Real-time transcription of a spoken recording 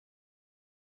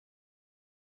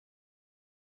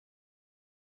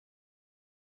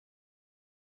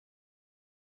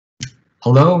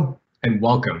Hello and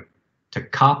welcome to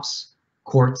Cops,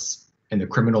 Courts, and the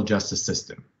Criminal Justice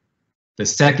System, the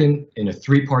second in a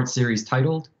three-part series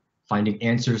titled Finding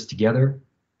Answers Together,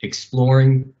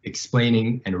 Exploring,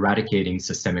 Explaining, and Eradicating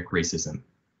Systemic Racism.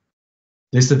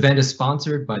 This event is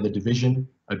sponsored by the Division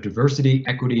of Diversity,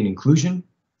 Equity, and Inclusion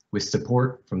with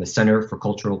support from the Center for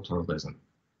Cultural Pluralism.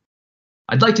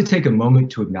 I'd like to take a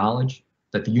moment to acknowledge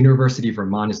that the University of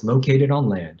Vermont is located on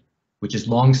land which has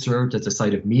long served as a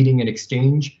site of meeting and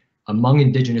exchange among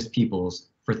Indigenous peoples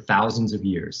for thousands of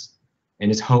years,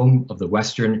 and is home of the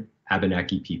Western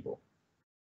Abenaki people.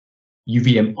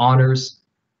 UVM honors,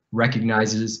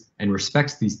 recognizes, and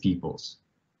respects these peoples,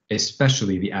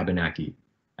 especially the Abenaki,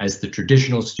 as the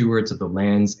traditional stewards of the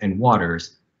lands and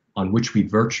waters on which we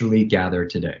virtually gather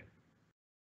today.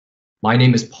 My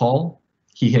name is Paul,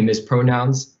 he, him, his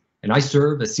pronouns, and I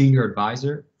serve as Senior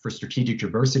Advisor for Strategic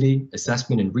Diversity,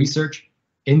 Assessment, and Research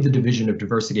in the Division of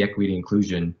Diversity, Equity, and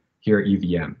Inclusion here at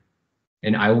UVM,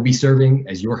 and I will be serving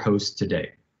as your host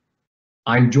today.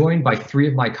 I'm joined by three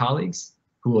of my colleagues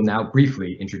who will now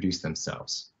briefly introduce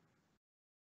themselves.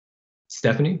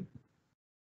 Stephanie.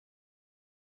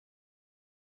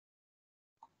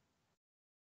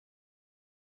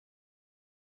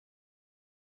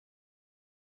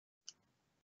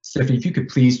 Stephanie, if you could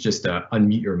please just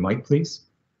unmute your mic, please.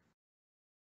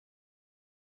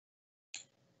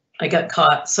 I got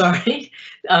caught, sorry.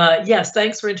 Yes,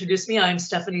 thanks for introducing me. I'm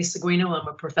Stephanie Seguino. I'm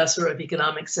a professor of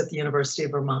economics at the University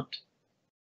of Vermont.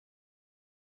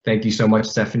 Thank you so much,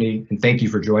 Stephanie, and thank you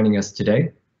for joining us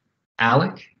today.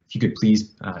 Alec, if you could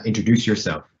please introduce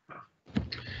yourself.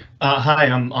 Hi,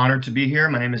 I'm honored to be here.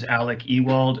 My name is Alec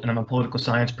Ewald, and I'm a political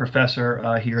science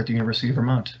professor here at the University of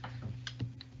Vermont.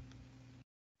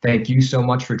 Thank you so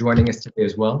much for joining us today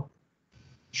as well.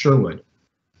 Sherwood.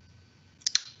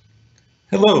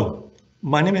 Hello,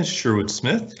 my name is Sherwood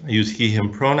Smith. I use he,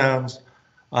 him pronouns.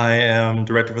 I am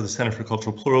director for the Center for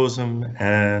Cultural Pluralism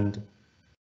and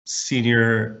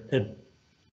senior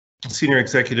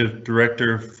executive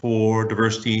director for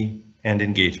diversity and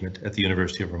engagement at the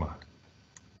University of Vermont.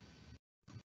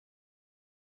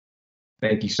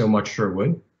 Thank you so much,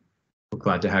 Sherwood. We're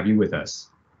glad to have you with us.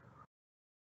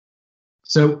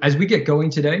 So as we get going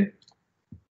today,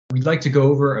 we'd like to go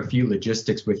over a few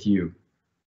logistics with you.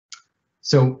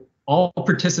 So all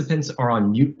participants are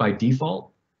on mute by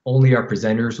default. Only our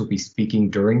presenters will be speaking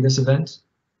during this event.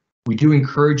 We do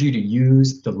encourage you to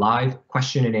use the live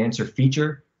question and answer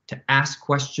feature to ask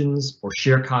questions or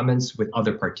share comments with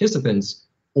other participants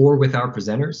or with our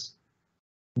presenters.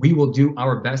 We will do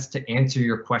our best to answer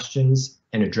your questions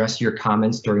and address your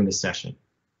comments during the session.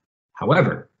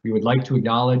 However, we would like to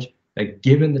acknowledge that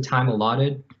given the time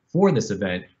allotted for this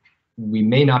event, we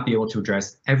may not be able to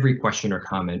address every question or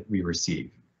comment we receive.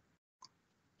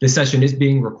 This session is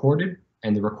being recorded,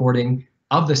 and the recording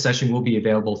of the session will be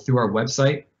available through our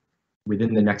website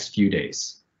within the next few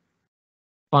days.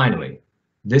 Finally,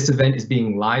 this event is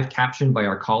being live captioned by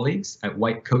our colleagues at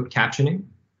White Coat Captioning.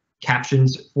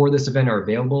 Captions for this event are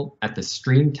available at the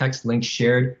stream text link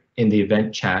shared in the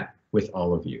event chat with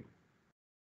all of you.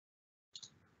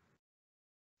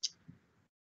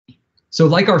 So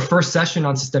like our first session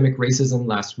on systemic racism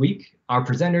last week, our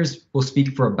presenters will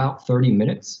speak for about 30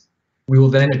 minutes. We will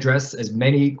then address as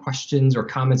many questions or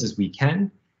comments as we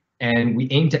can, and we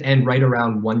aim to end right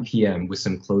around 1 p.m. with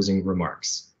some closing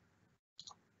remarks.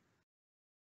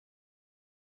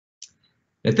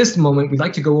 At this moment, we'd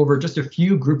like to go over just a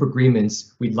few group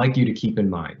agreements we'd like you to keep in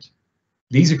mind.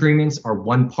 These agreements are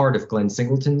one part of Glenn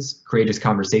Singleton's Courageous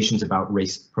Conversations About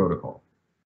Race protocol.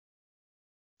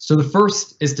 So the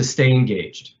first is to stay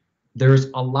engaged.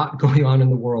 There's a lot going on in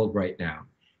the world right now,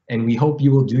 and we hope you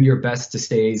will do your best to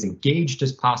stay as engaged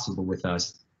as possible with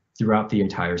us throughout the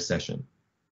entire session.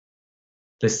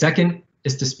 The second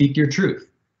is to speak your truth.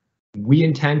 We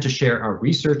intend to share our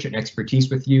research and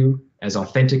expertise with you as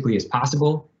authentically as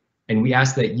possible, and we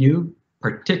ask that you,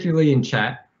 particularly in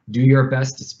chat, do your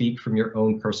best to speak from your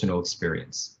own personal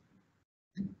experience.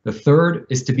 The third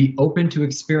is to be open to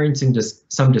experiencing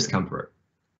some discomfort.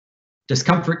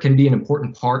 Discomfort can be an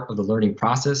important part of the learning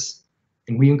process,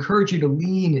 and we encourage you to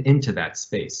lean into that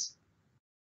space.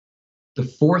 The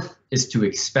fourth is to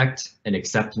expect and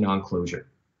accept non-closure.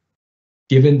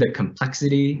 Given the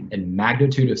complexity and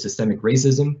magnitude of systemic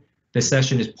racism, this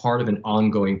session is part of an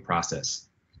ongoing process,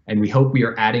 and we hope we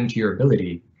are adding to your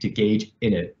ability to engage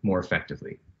in it more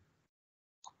effectively.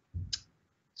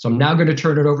 So I'm now going to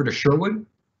turn it over to Sherwood,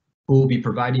 who will be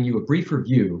providing you a brief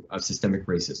review of systemic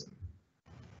racism.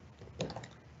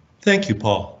 Thank you,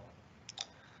 Paul.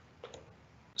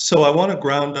 So I want to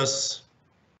ground us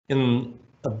in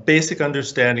a basic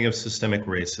understanding of systemic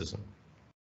racism.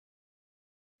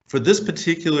 For this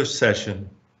particular session,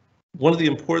 one of the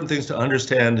important things to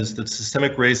understand is that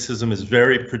systemic racism is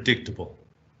very predictable.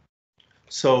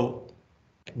 So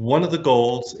one of the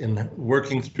goals in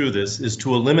working through this is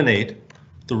to eliminate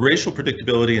the racial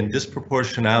predictability and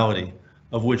disproportionality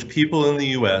of which people in the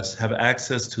US have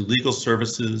access to legal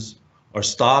services, are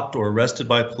stopped or arrested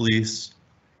by police,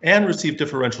 and receive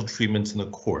differential treatments in the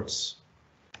courts.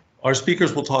 Our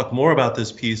speakers will talk more about this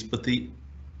piece, but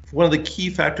one of the key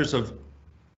factors of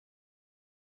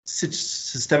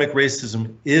systemic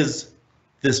racism is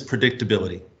this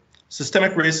predictability.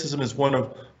 Systemic racism is one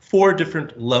of 4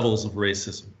 different levels of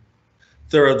racism.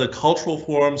 There are the cultural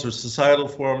forms or societal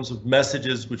forms of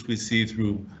messages which we see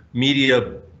through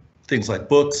media, things like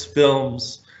books,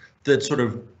 films, that sort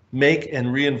of make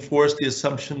and reinforce the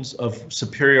assumptions of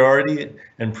superiority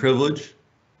and privilege.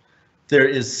 There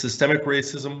is systemic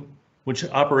racism, which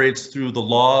operates through the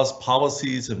laws,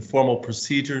 policies, and formal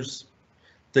procedures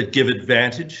that give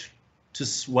advantage to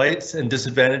whites and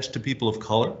disadvantage to people of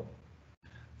color.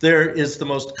 There is the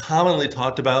most commonly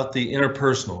talked about, the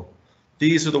interpersonal.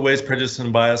 These are the ways prejudice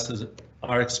and biases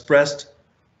are expressed,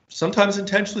 sometimes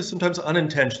intentionally, sometimes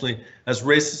unintentionally, as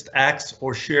racist acts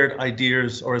or shared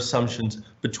ideas or assumptions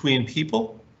between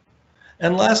people.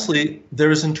 And lastly,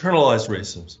 there is internalized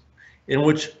racism, in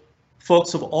which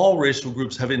folks of all racial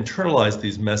groups have internalized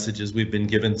these messages we've been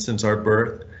given since our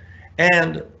birth,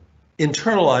 and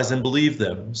internalize and believe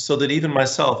them, so that even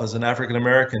myself as an African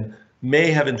American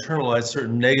may have internalized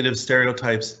certain negative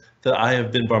stereotypes that I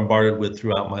have been bombarded with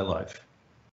throughout my life.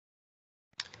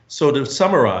 So to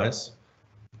summarize,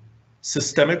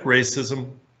 systemic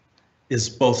racism is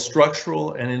both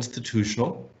structural and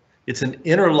institutional. It's an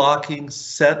interlocking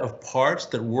set of parts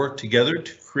that work together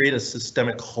to create a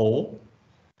systemic whole.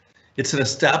 It's an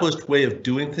established way of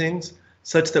doing things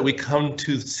such that we come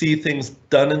to see things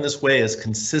done in this way as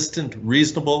consistent,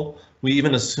 reasonable. We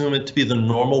even assume it to be the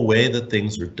normal way that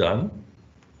things are done.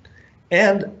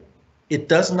 And it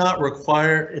does not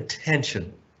require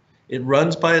attention. It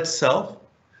runs by itself,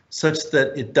 such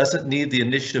that it doesn't need the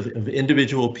initiative of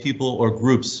individual people or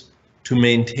groups to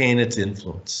maintain its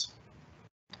influence.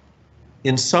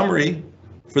 In summary,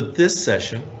 for this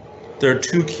session, there are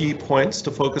 2 key points to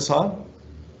focus on.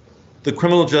 The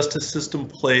criminal justice system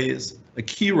plays a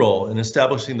key role in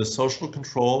establishing the social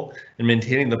control and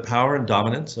maintaining the power and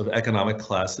dominance of economic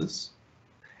classes.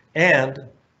 And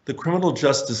the criminal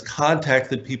justice contact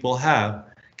that people have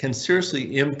can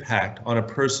seriously impact on a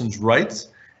person's rights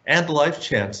and life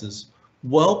chances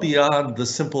well beyond the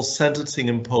simple sentencing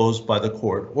imposed by the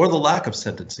court or the lack of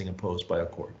sentencing imposed by a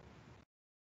court.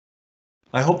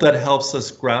 I hope that helps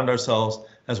us ground ourselves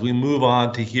as we move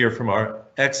on to hear from our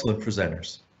excellent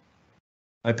presenters.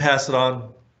 I pass it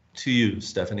on to you,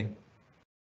 Stephanie.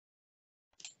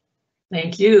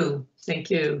 Thank you. Thank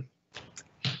you.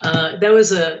 That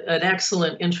was an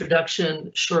excellent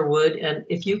introduction, Sherwood. And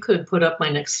if you could put up my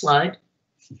next slide.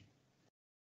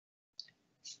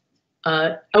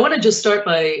 I want to just start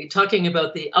by talking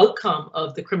about the outcome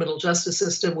of the criminal justice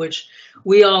system, which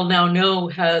we all now know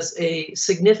has a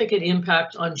significant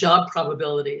impact on job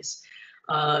probabilities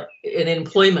in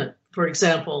employment, for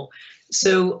example.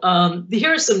 So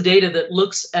here are some data that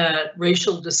looks at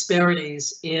racial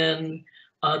disparities in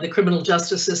the criminal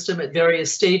justice system at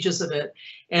various stages of it.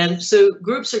 And so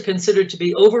groups are considered to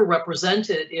be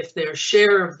overrepresented if their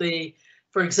share of the,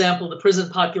 for example, the prison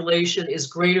population is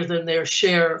greater than their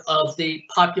share of the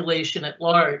population at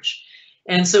large.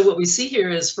 And so what we see here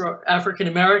is for African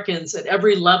Americans at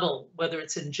every level, whether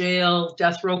it's in jail,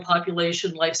 death row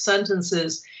population, life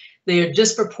sentences, they are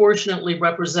disproportionately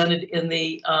represented in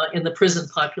the prison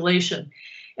population.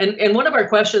 And one of our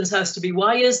questions has to be,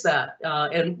 why is that?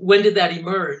 And when did that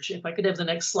emerge? If I could have the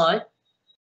next slide.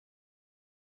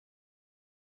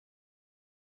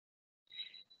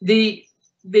 The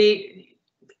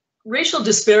racial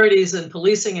disparities in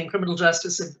policing and criminal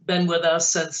justice have been with us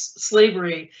since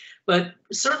slavery, but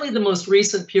certainly the most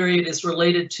recent period is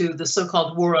related to the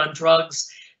so-called war on drugs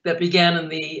that began in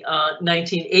the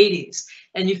 1980s.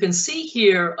 And you can see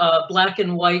here black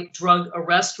and white drug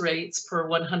arrest rates per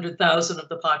 100,000 of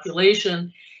the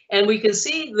population. And we can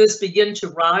see this begin to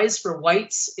rise for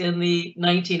whites in the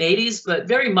 1980s, but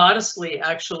very modestly,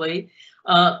 actually.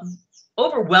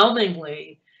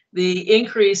 Overwhelmingly, the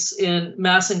increase in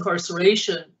mass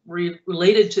incarceration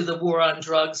related to the war on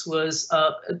drugs was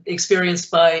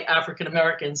experienced by African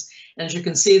Americans. And as you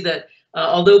can see that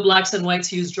although blacks and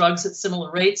whites use drugs at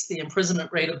similar rates, the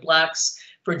imprisonment rate of blacks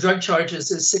for drug charges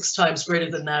is 6 times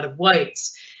greater than that of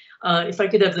whites. If I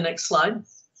could have the next slide.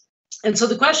 And so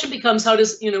the question becomes, how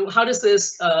does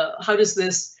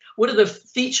this What are the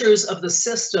features of the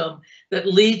system that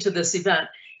lead to this event?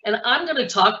 And I'm going to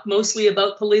talk mostly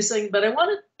about policing, but I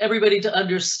wanted everybody to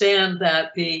understand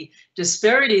that the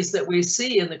disparities that we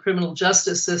see in the criminal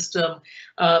justice system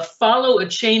follow a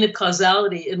chain of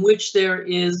causality in which there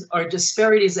are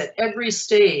disparities at every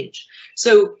stage.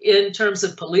 So in terms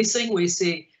of policing, we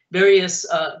see various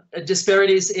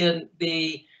disparities in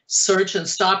the search and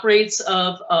stop rates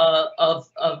of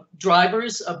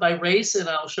drivers by race, and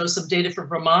I'll show some data from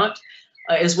Vermont,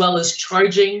 as well as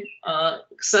charging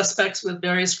suspects with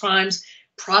various crimes.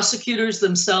 Prosecutors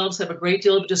themselves have a great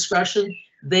deal of discretion.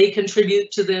 They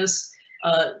contribute to this.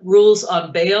 Rules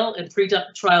on bail and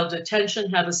pre-trial detention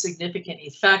have a significant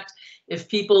effect. If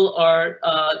people are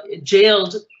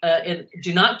jailed and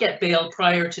do not get bail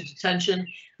prior to detention,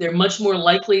 they're much more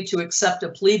likely to accept a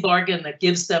plea bargain that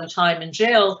gives them time in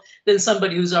jail than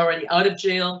somebody who's already out of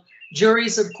jail.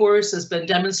 Juries, of course, has been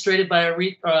demonstrated by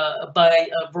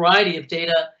a variety of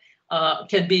data,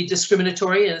 can be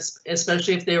discriminatory,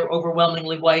 especially if they are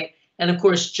overwhelmingly white. And of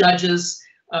course, judges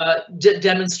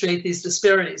demonstrate these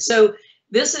disparities. So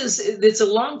it's a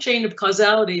long chain of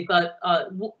causality, but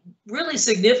really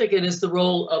significant is the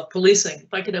role of policing.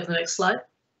 If I could have the next slide.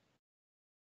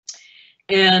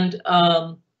 And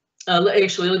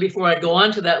actually, before I go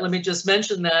on to that, let me just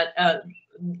mention that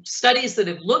studies that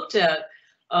have looked at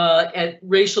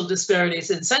racial disparities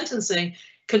in sentencing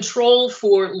control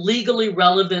for legally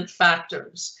relevant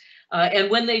factors. And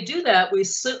when they do that, we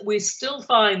still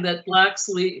find that blacks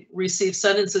receive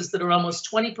sentences that are almost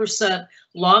 20%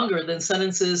 longer than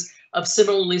sentences of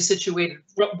similarly situated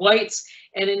whites.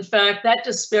 And in fact, that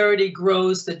disparity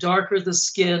grows the darker the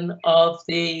skin of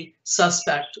the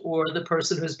suspect or the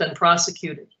person who's been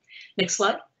prosecuted. Next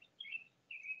slide.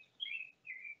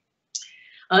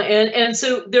 And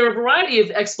so there are a variety of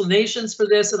explanations for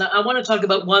this, and I want to talk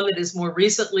about one that has more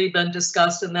recently been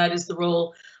discussed, and that is the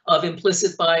role of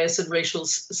implicit bias and racial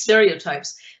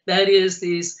stereotypes. That is,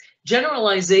 these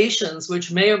generalizations,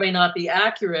 which may or may not be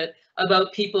accurate,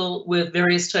 about people with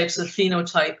various types of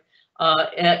phenotype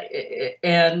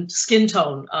and skin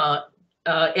tone.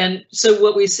 And so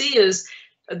what we see is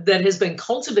that has been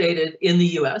cultivated in the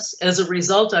US as a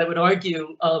result, I would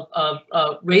argue, of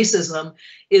racism,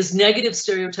 is negative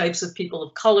stereotypes of people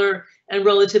of color and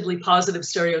relatively positive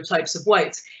stereotypes of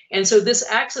whites. And so this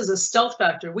acts as a stealth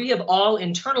factor. We have all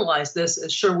internalized this,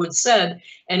 as Sherwood said,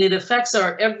 and it affects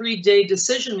our everyday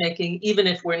decision making, even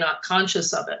if we're not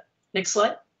conscious of it. Next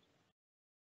slide.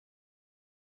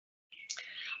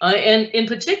 And in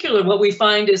particular, what we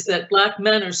find is that Black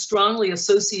men are strongly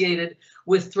associated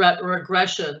with threat or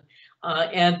aggression,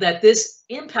 and that this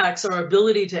impacts our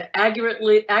ability to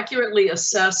accurately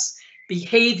assess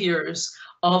behaviors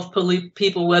of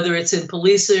people, whether it's in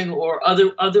policing or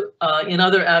in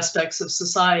other aspects of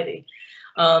society.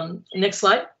 Next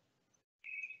slide.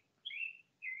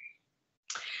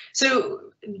 So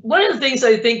one of the things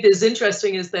I think is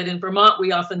interesting is that in Vermont,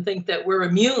 we often think that we're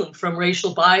immune from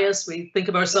racial bias. We think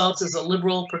of ourselves as a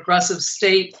liberal, progressive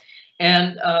state.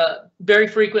 And very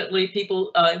frequently,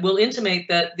 people will intimate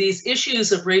that these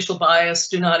issues of racial bias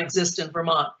do not exist in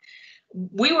Vermont.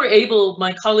 We were able,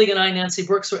 my colleague and I, Nancy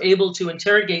Brooks, were able to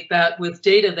interrogate that with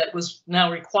data that was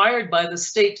now required by the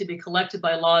state to be collected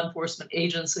by law enforcement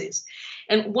agencies.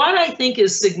 And what I think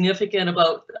is significant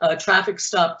about traffic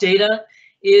stop data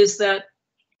is that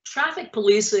traffic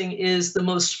policing is the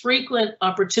most frequent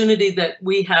opportunity that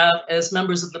we have as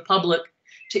members of the public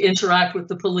to interact with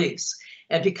the police.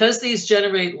 And because these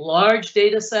generate large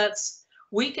data sets,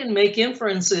 we can make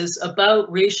inferences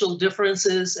about racial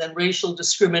differences and racial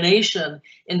discrimination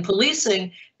in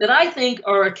policing that I think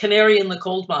are a canary in the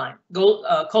coal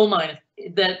mine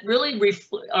that really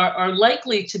are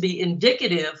likely to be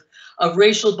indicative of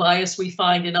racial bias we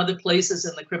find in other places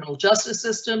in the criminal justice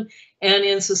system and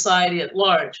in society at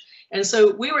large. And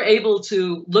so we were able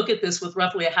to look at this with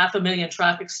roughly 500,000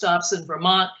 traffic stops in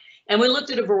Vermont. And we looked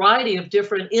at a variety of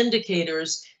different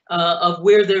indicators of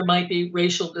where there might be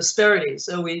racial disparities.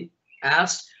 So we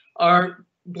asked, are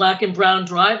Black and brown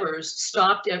drivers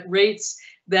stopped at rates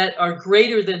that are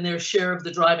greater than their share of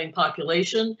the driving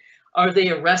population? Are they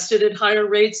arrested at higher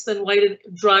rates than white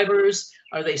drivers?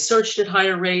 Are they searched at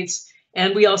higher rates?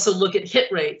 And we also look at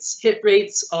hit rates. Hit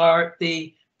rates are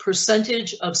the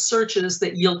percentage of searches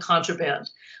that yield contraband.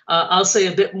 I'll say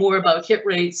a bit more about hit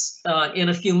rates in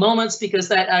a few moments, because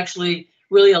that actually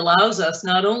really allows us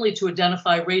not only to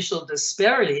identify racial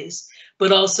disparities,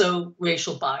 but also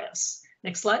racial bias.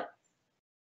 Next slide.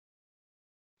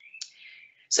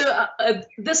 So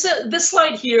this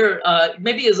slide here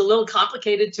maybe is a little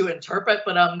complicated to interpret,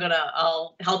 but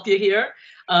I'll help you here.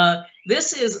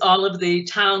 This is all of the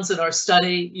towns in our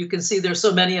study. You can see there's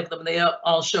so many of them, they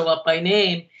all show up by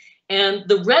name. And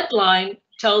the red line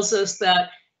tells us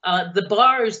that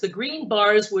the green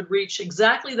bars would reach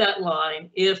exactly that line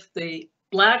if the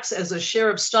blacks as a share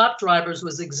of stop drivers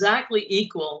was exactly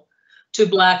equal to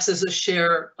blacks as a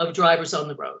share of drivers on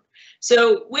the road.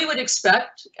 So we would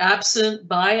expect, absent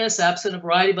bias, absent a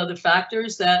variety of other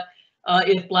factors, that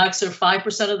if blacks are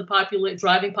 5% of the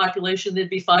driving population, there'd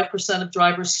be 5% of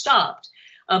drivers stopped.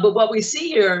 But what we see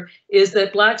here is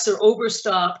that blacks are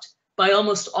overstopped by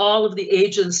almost all of the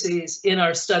agencies in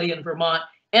our study in Vermont,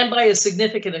 and by a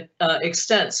significant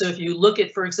extent. So if you look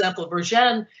at, for example,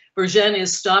 Vermont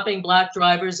is stopping black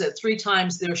drivers at 3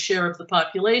 times their share of the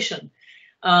population.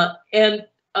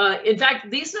 In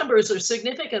fact, these numbers are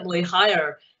significantly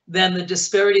higher than the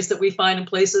disparities that we find in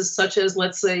places such as,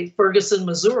 let's say, Ferguson,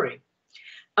 Missouri.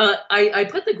 I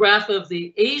put the graph of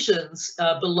the Asians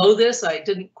below this. I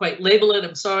didn't quite label it.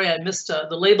 I'm sorry, I missed the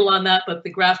label on that, but the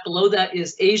graph below that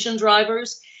is Asian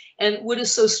drivers. And what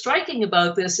is so striking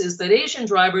about this is that Asian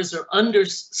drivers are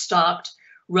understopped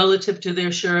relative to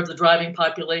their share of the driving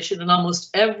population in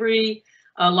almost every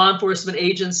law enforcement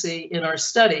agency in our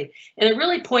study. And it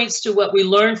really points to what we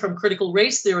learned from critical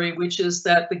race theory, which is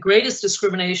that the greatest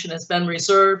discrimination has been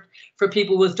reserved for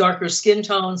people with darker skin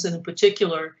tones, and in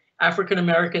particular, African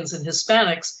Americans and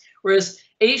Hispanics, whereas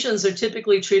Asians are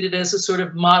typically treated as a sort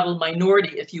of model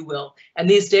minority, if you will. And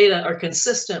these data are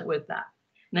consistent with that.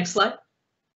 Next slide.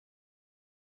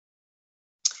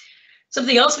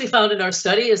 Something else we found in our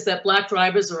study is that black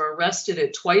drivers are arrested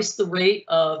at twice the rate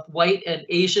of white and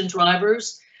Asian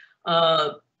drivers.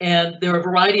 And there are a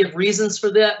variety of reasons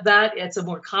for that. It's a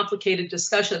more complicated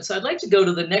discussion. So I'd like to go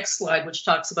to the next slide, which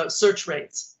talks about search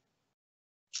rates.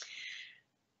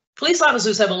 Police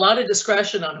officers have a lot of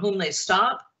discretion on whom they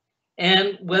stop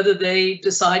and whether they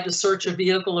decide to search a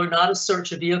vehicle or not to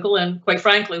search a vehicle, and quite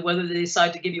frankly, whether they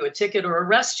decide to give you a ticket or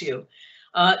arrest you.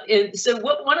 And so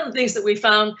one of the things that we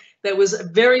found that was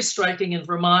very striking in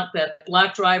Vermont, that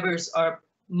black drivers are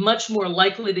much more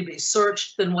likely to be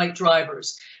searched than white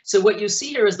drivers. So what you see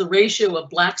here is the ratio of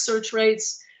black search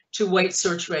rates to white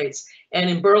search rates. And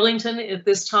in Burlington at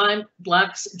this time,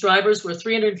 black drivers were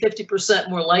 350%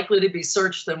 more likely to be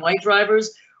searched than white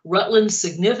drivers. Rutland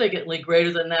significantly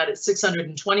greater than that at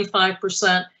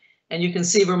 625%. And you can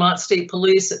see Vermont State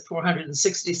Police at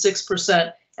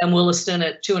 466%. And Williston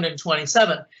at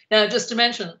 227. Now, just to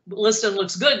mention, Williston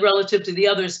looks good relative to the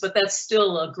others, but that's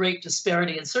still a great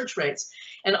disparity in search rates.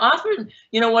 And often,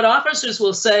 what officers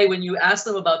will say when you ask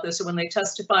them about this or when they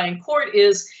testify in court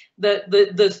is that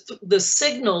the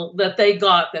signal that they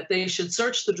got that they should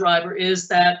search the driver is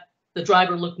that the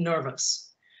driver looked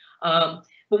nervous.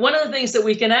 But one of the things that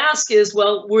we can ask is,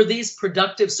 well, were these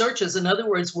productive searches? In other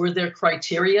words, were their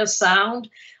criteria sound?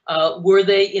 Were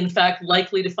they, in fact,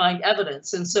 likely to find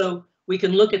evidence? And so we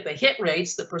can look at the hit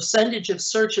rates, the percentage of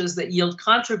searches that yield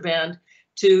contraband,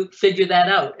 to figure that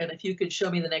out. And if you could show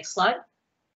me the next slide.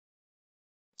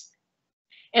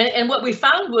 And what we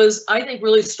found was, I think,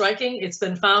 really striking. It's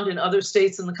been found in other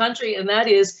states in the country, and that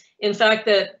is, in fact,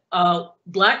 that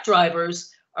black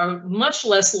drivers are much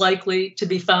less likely to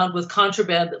be found with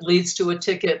contraband that leads to a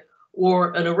ticket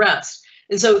or an arrest.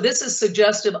 And so this is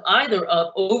suggestive either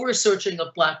of over-searching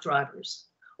of black drivers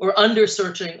or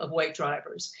under-searching of white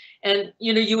drivers. And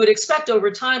you would expect over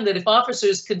time that if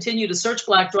officers continue to search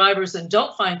black drivers and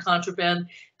don't find contraband,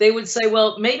 they would say,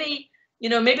 well, maybe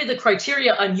the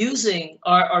criteria I'm using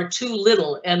are too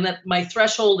little, and that my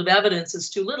threshold of evidence is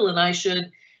too little, and I should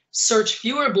search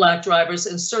fewer black drivers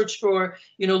and search for,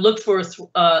 look for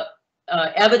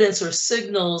evidence or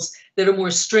signals that are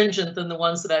more stringent than the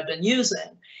ones that I've been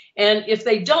using. And if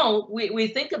they don't, we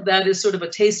think of that as sort of a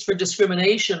taste for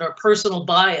discrimination or personal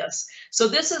bias. So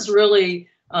this is really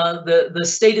the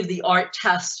state-of-the-art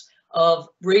test of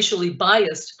racially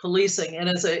biased policing. And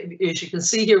as you can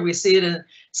see here, we see it in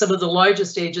some of the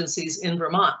largest agencies in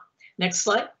Vermont. Next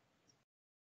slide.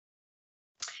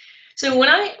 So when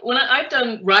I've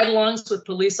done ride-alongs with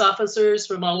police officers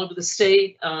from all over the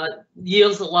state,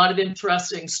 yields a lot of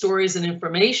interesting stories and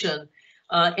information.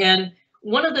 And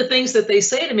one of the things that they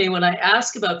say to me when I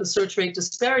ask about the search rate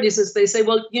disparities is they say,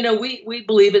 well, we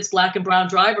believe it's black and brown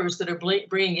drivers that are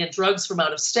bringing in drugs from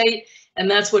out of state,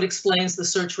 and that's what explains the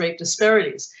search rate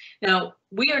disparities. Now,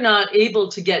 we are not able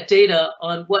to get data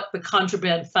on what the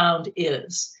contraband found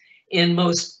is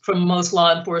from most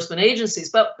law enforcement agencies,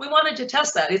 but we wanted to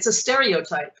test that. It's a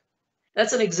stereotype.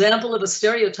 That's an example of a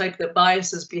stereotype that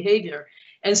biases behavior.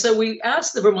 And so we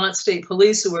asked the Vermont State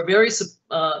Police, who were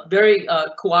very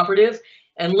cooperative,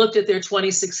 and looked at their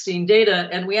 2016 data,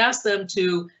 and we asked them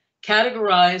to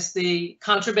categorize the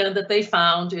contraband that they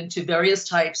found into various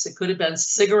types. It could have been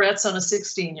cigarettes on a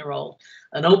 16-year-old,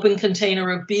 an open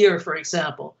container of beer, for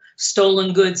example,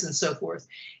 stolen goods, and so forth.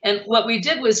 And what we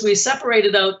did was we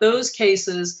separated out those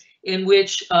cases in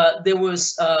which there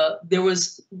was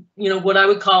what I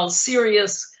would call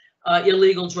serious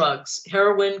illegal drugs,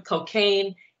 heroin,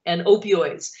 cocaine, and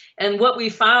opioids. And what we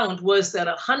found was that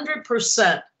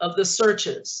 100% of the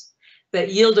searches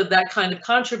that yielded that kind of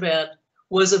contraband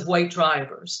was of white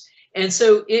drivers. And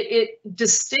so it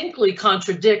distinctly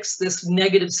contradicts this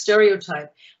negative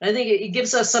stereotype. And I think it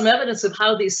gives us some evidence of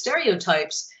how these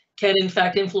stereotypes can in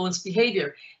fact influence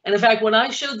behavior. And in fact, when I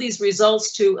showed these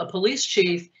results to a police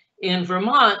chief in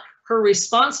Vermont, her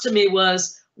response to me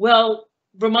was, well,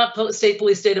 Vermont State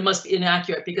Police data must be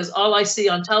inaccurate because all I see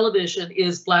on television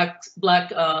is blacks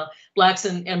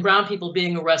and brown people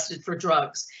being arrested for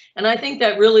drugs. And I think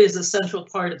that really is a central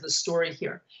part of the story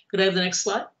here. Could I have the next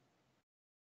slide?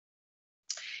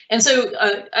 And so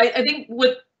I think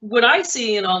what I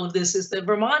see in all of this is that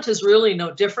Vermont is really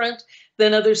no different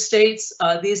than other states.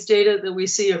 These data that we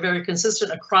see are very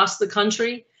consistent across the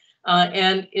country.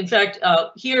 And in fact,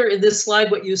 here in this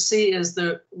slide, what you see is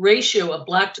the ratio of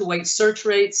black to white search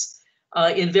rates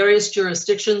in various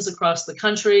jurisdictions across the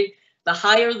country. The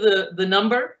higher the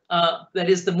number, that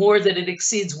is, the more that it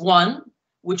exceeds 1,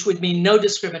 which would mean no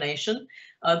discrimination.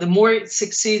 The more it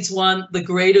exceeds 1, the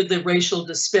greater the racial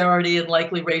disparity and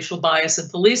likely racial bias in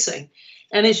policing.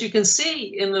 And as you can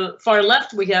see in the far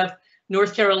left, we have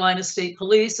North Carolina State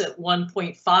Police at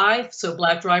 1.5, so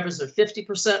black drivers are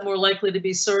 50% more likely to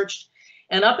be searched.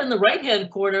 And up in the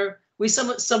right-hand corner, we see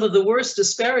some of the worst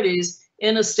disparities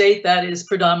in a state that is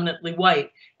predominantly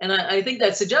white. And I think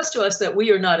that suggests to us that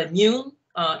we are not immune.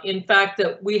 In fact,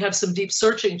 that we have some deep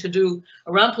searching to do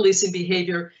around policing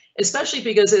behavior, especially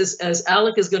because, as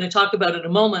Alec is going to talk about in a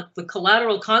moment, the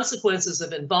collateral consequences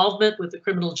of involvement with the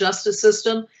criminal justice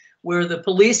system, where the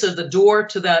police are the door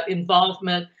to that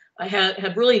involvement,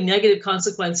 have really negative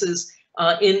consequences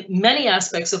in many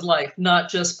aspects of life, not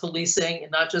just policing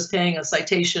and not just paying a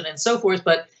citation and so forth,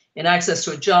 but in access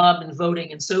to a job and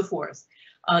voting and so forth.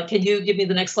 Can you give me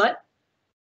the next slide?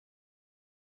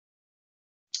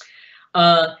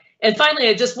 And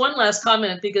finally, just one last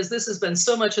comment, because this has been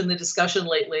so much in the discussion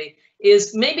lately,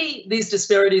 is maybe these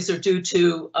disparities are due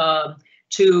to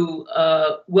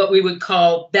what we would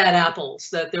call bad apples,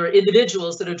 that there are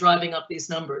individuals that are driving up these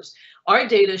numbers. Our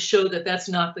data show that that's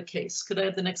not the case. Could I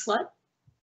have the next slide?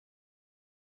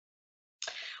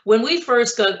 When we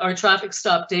first got our traffic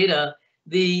stop data,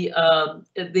 the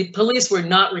police were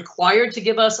not required to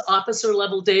give us officer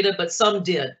level data, but some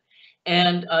did.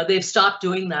 And they've stopped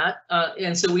doing that.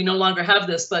 And so we no longer have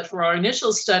this. But for our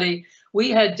initial study, we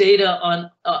had data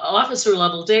on officer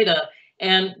level data.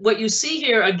 And what you see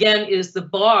here again is the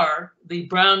bar, the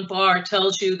brown bar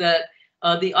tells you that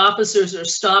the officers are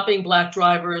stopping black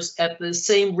drivers at the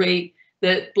same rate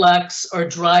that blacks are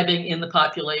driving in the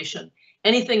population.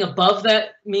 Anything above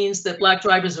that means that black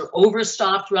drivers are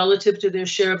overstopped relative to their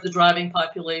share of the driving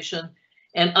population,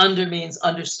 and under means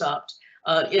understopped.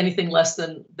 Anything less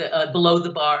than below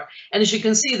the bar. And as you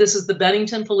can see, this is the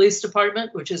Bennington Police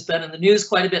Department, which has been in the news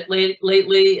quite a bit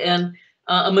lately, and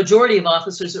a majority of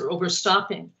officers are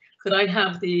overstopping. Could I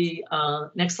have the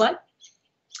next slide?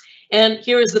 And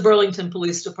here is the Burlington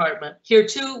Police Department. Here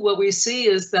too, what we see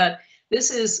is that this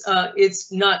is,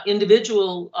 it's not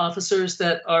individual officers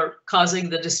that are causing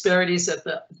the disparities at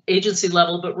the agency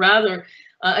level, but rather,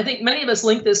 I think many of us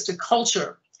link this to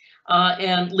culture.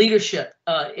 And leadership.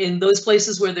 In those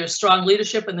places where there's strong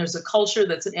leadership and there's a culture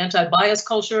that's an anti-bias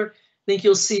culture, I think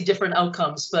you'll see different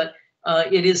outcomes. But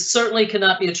it is certainly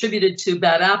cannot be attributed to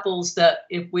bad apples that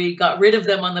if we got rid of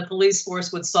them on the police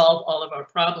force would solve all of our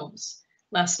problems.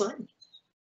 Last slide.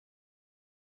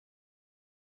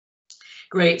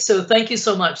 Great, so thank you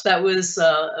so much. That was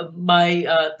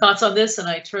my thoughts on this, and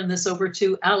I turn this over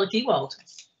to Alec Ewald.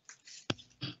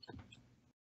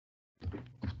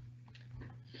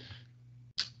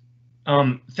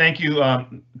 Thank you,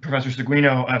 Professor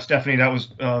Seguino. Stephanie, that was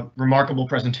a remarkable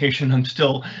presentation. I'm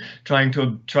still trying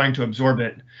to absorb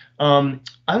it.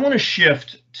 I want to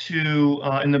shift to,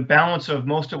 in the balance of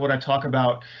most of what I talk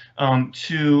about,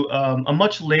 to a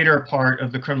much later part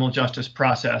of the criminal justice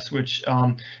process, which,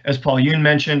 as Paul Yoon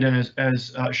mentioned, and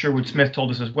as Sherwood Smith told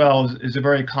us as well, is a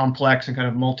very complex and kind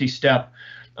of multi-step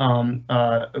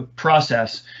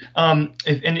process.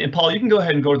 And Paul, you can go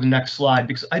ahead and go to the next slide,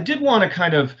 because I did want to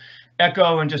kind of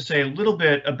echo and just say a little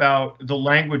bit about the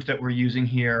language that we're using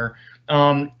here,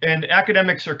 And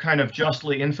academics are kind of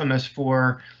justly infamous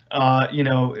for,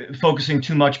 focusing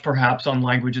too much perhaps on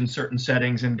language in certain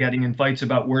settings and getting in fights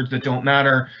about words that don't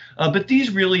matter. But these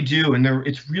really do, and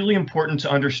it's really important to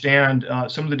understand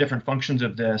some of the different functions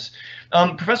of this.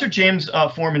 Professor James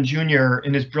Foreman Jr.,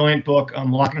 in his brilliant book,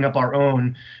 Locking Up Our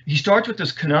Own, he starts with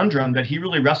this conundrum that he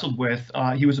really wrestled with.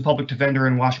 He was a public defender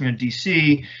in Washington,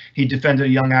 D.C. He defended a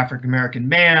young African-American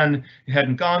man. It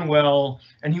hadn't gone well.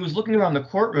 And he was looking around the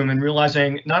courtroom and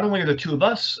realizing not only are the two of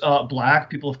us Black,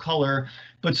 people of color,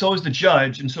 but so is the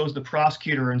judge, and so is the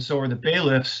prosecutor, and so are the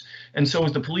bailiffs, and so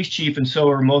is the police chief, and so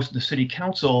are most of the city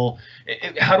council.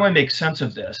 How do I make sense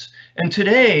of this? And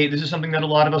today, this is something that a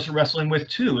lot of us are wrestling with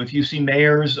too. If you see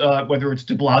mayors, whether it's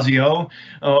de Blasio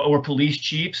or police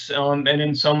chiefs, and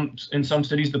in some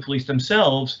cities, the police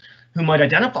themselves, who might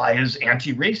identify as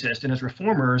anti-racist and as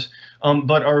reformers,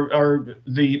 but are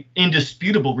the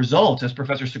indisputable results, as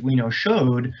Professor Seguino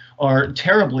showed, are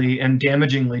terribly and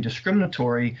damagingly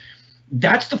discriminatory.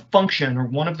 That's the function, or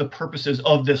one of the purposes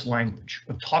of this language,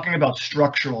 of talking about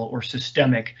structural or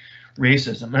systemic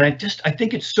racism. And I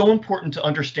think it's so important to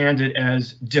understand it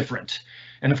as different.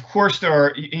 And of course, there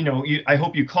are, I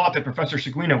hope you caught that Professor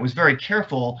Seguino was very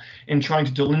careful in trying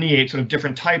to delineate sort of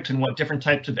different types and what different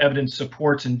types of evidence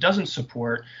supports and doesn't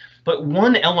support. But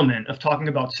one element of talking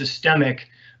about systemic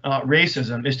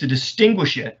racism is to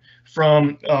distinguish it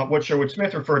from what Sherwood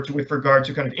Smith referred to with regard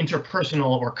to kind of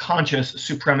interpersonal or conscious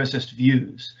supremacist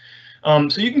views.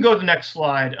 So you can go to the next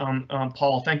slide,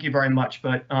 Paul. Thank you very much.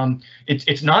 But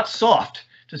it's not soft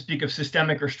to speak of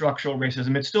systemic or structural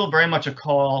racism. It's still very much a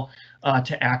call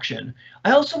to action.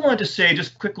 I also wanted to say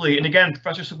just quickly, and again,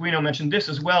 Professor Seguino mentioned this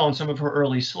as well in some of her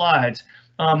early slides,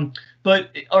 but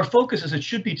our focus, as it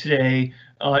should be today,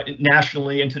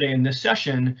 nationally and today in this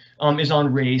session, is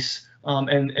on race.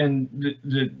 And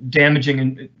the damaging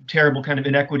and terrible kind of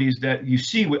inequities that you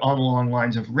see on the long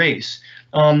lines of race.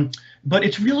 But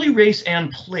it's really race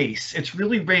and place. It's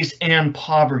really race and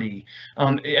poverty.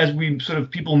 As we sort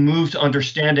of people move to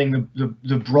understanding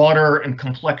the broader and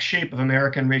complex shape of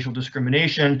American racial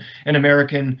discrimination and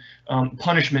American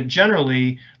punishment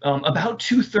generally, about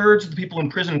 2/3 of the people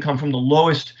in prison come from the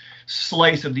lowest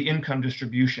slice of the income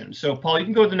distribution. So Paul, you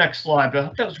can go to the next slide, but I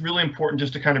think that was really important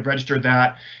just to kind of register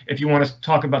that if you want to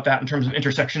talk about that in terms of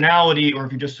intersectionality, or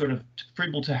if you just sort of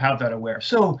able to have that aware.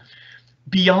 So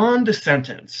beyond the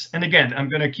sentence, and again, I'm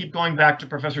going to keep going back to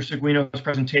Professor Seguino's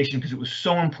presentation because it was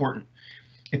so important.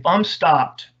 If I'm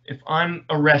stopped, if I'm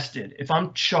arrested, if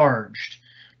I'm charged,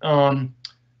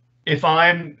 if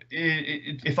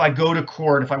I go to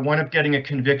court, if I wind up getting a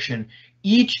conviction,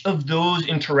 each of those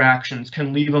interactions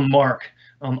can leave a mark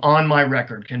on my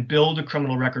record, can build a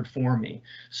criminal record for me.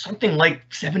 Something like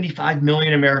 75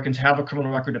 million Americans have a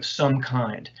criminal record of some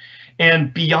kind.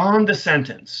 And beyond the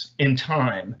sentence in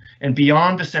time, and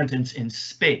beyond the sentence in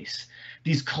space,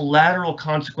 these collateral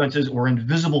consequences or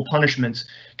invisible punishments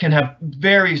can have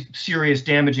very serious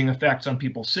damaging effects on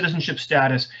people's citizenship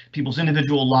status, people's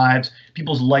individual lives,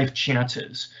 people's life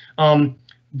chances.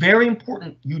 Very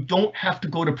important, you don't have to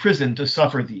go to prison to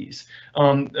suffer these.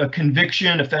 A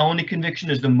conviction, a felony conviction,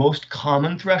 is the most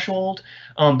common threshold,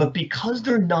 but because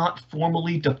they're not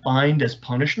formally defined as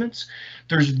punishments,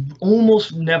 there's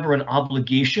almost never an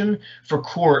obligation for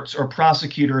courts or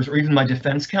prosecutors or even my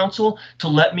defense counsel to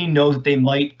let me know that they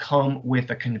might come with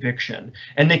a conviction.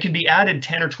 And they can be added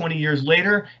 10 or 20 years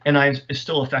later, and I'm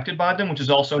still affected by them, which is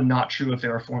also not true if they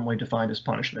are formally defined as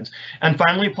punishments. And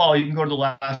finally, Paul, you can go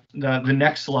to the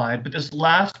next slide, but this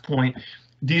last point,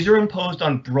 these are imposed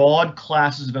on broad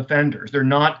classes of offenders. They're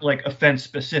not like offense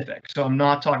specific. So I'm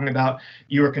not talking about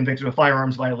you are convicted of a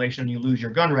firearms violation and you lose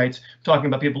your gun rights. I'm talking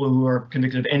about people who are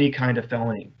convicted of any kind of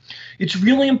felony. It's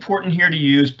really important here to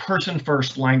use person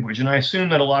first language. And I assume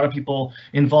that a lot of people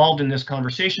involved in this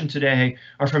conversation today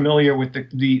are familiar with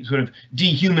the sort of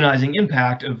dehumanizing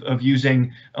impact of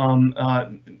using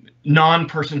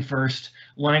non-person first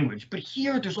language. But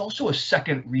here there's also a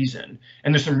second reason,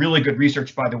 and there's some really good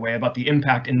research, by the way, about the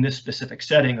impact in this specific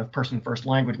setting of person first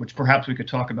language, which perhaps we could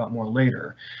talk about more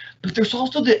later. But there's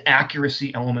also the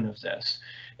accuracy element of this.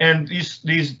 And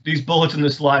these bullets in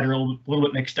this slide are a little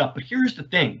bit mixed up, but here's the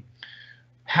thing.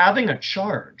 Having a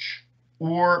charge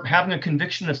or having a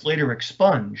conviction that's later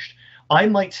expunged, I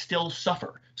might still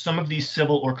suffer some of these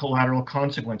civil or collateral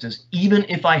consequences, even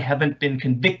if I haven't been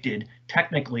convicted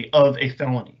technically of a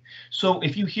felony. So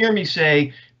if you hear me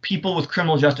say people with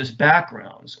criminal justice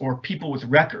backgrounds or people with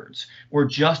records or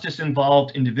justice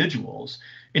involved individuals,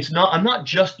 I'm not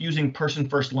just using person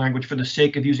first language for the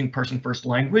sake of using person first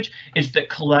language. It's that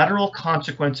collateral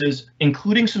consequences,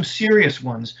 including some serious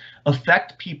ones,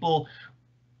 affect people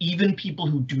even people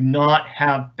who do not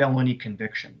have felony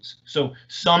convictions. So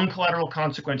some collateral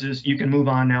consequences, you can move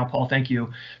on now, Paul, thank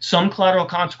you. Some collateral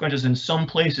consequences in some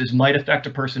places might affect a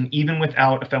person even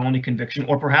without a felony conviction,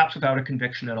 or perhaps without a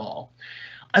conviction at all.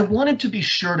 I wanted to be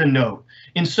sure to note,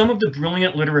 in some of the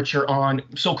brilliant literature on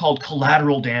so-called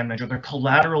collateral damage or the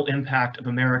collateral impact of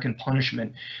American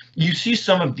punishment, you see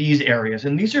some of these areas,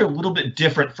 and these are a little bit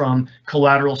different from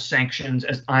collateral sanctions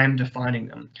as I'm defining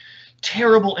them.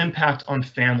 Terrible impact on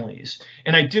families.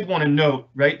 And I did want to note,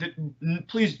 right, that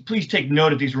please take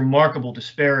note of these remarkable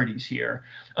disparities here.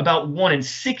 About 1 in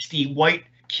 60 white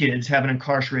kids have an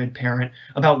incarcerated parent.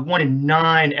 About 1 in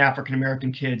 9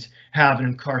 African-American kids have an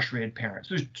incarcerated parent.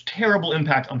 So there's terrible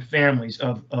impact on families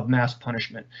of mass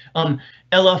punishment.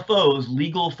 LFOs,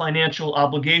 legal financial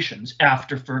obligations.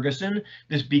 After Ferguson,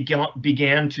 this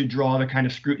began to draw the kind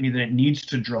of scrutiny that it needs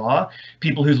to draw.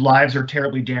 People whose lives are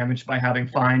terribly damaged by having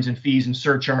fines and fees and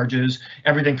surcharges,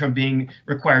 everything from being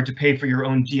required to pay for your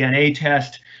own DNA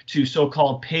test to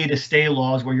so-called pay-to-stay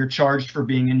laws where you're charged for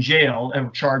being in jail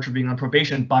and charged for being on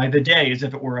probation by the day as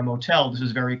if it were a motel. This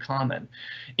is very common.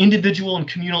 Individual and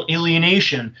communal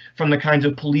alienation from the kinds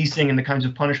of policing and the kinds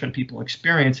of punishment people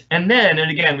experience. And then, and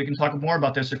again, we can talk more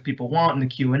about this if people want in the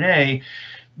Q&A,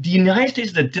 the United States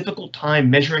has a difficult time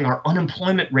measuring our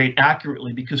unemployment rate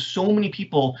accurately because so many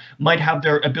people might have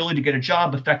their ability to get a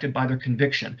job affected by their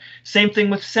conviction. Same thing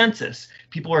with census.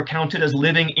 People are counted as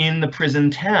living in the prison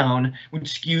town, which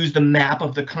skews the map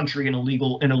of the country in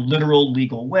a literal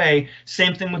legal way.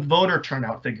 Same thing with voter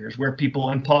turnout figures, where people,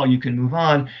 and Paul, you can move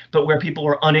on, but where people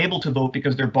are unable to vote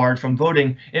because they're barred from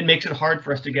voting, it makes it hard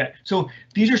for us to get. So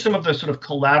these are some of the sort of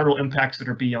collateral impacts that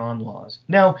are beyond laws.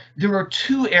 Now, there are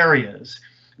 2 areas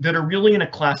that are really in a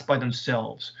class by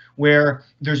themselves, where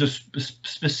there's a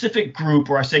specific group,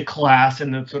 or I say class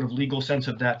in the sort of legal sense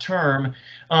of that term,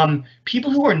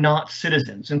 people who are not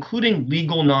citizens, including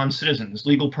legal non-citizens,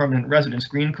 legal permanent residents,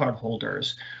 green card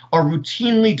holders, are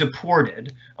routinely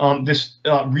deported. This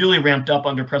really ramped up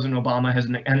under President Obama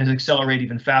and has accelerated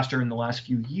even faster in the last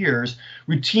few years,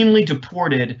 routinely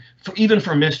deported even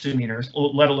for misdemeanors,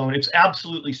 let alone it's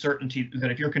absolutely certainty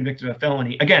that if you're convicted of a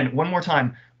felony, again, one more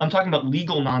time, I'm talking about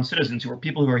legal non-citizens who are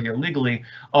people who are here legally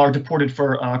are deported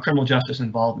for criminal justice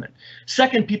involvement.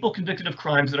 Second, people convicted of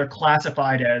crimes that are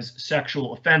classified as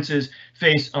sexual offenses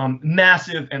face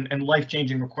massive and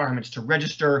life-changing requirements to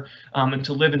register and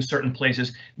to live in certain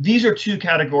places. These are 2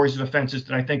 categories of offenses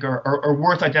that I think are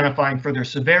worth identifying for their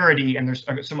severity, and there's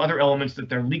some other elements that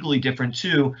they're legally different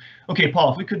too. Okay,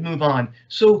 Paul, if we could move on.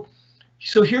 So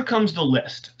here comes the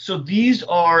list. So these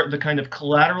are the kind of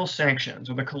collateral sanctions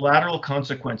or the collateral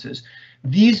consequences.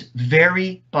 These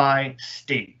vary by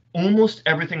state. Almost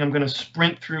everything I'm going to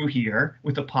sprint through here,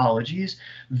 with apologies,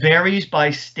 varies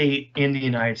by state in the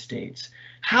United States.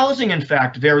 Housing, in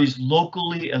fact, varies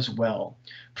locally as well.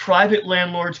 Private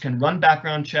landlords can run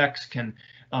background checks, can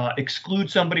exclude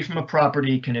somebody from a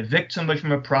property, can evict somebody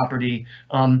from a property,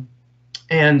 as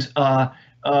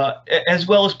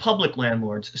well as public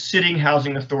landlords. Sitting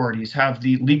housing authorities have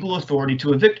the legal authority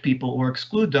to evict people or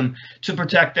exclude them to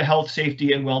protect the health,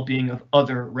 safety, and well-being of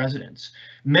other residents.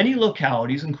 Many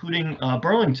localities, including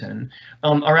Burlington,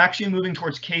 are actually moving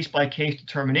towards case-by-case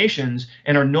determinations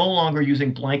and are no longer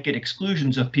using blanket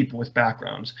exclusions of people with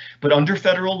backgrounds. But under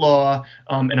federal law,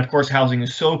 and of course housing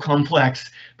is so complex,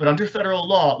 but under federal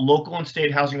law, local and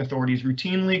state housing authorities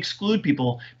routinely exclude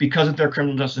people because of their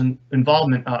criminal justice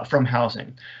involvement from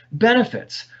housing.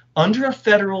 Benefits. Under a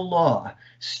federal law,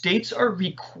 states are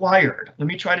required, let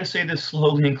me try to say this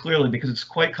slowly and clearly because it's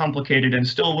quite complicated and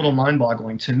still a little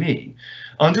mind-boggling to me.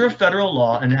 Under a federal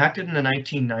law enacted in the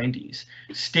 1990s,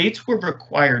 states were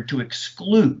required to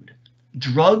exclude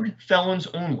drug felons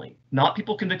only, not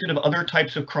people convicted of other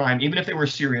types of crime, even if they were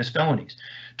serious felonies.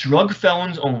 Drug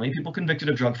felons only, people convicted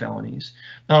of drug felonies,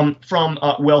 from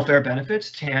welfare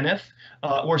benefits, TANF,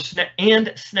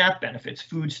 and SNAP benefits,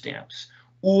 food stamps,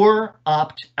 or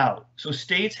opt out. So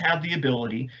states have the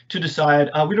ability to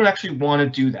decide, we don't actually want to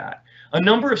do that. A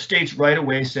number of states right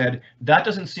away said that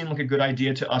doesn't seem like a good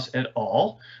idea to us at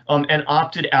all, and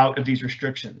opted out of these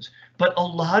restrictions. But a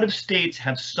lot of states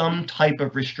have some type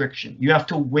of restriction. You have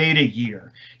to wait a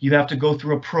year. You have to go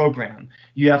through a program.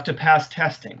 You have to pass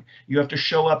testing. You have to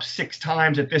show up 6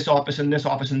 times at this office and this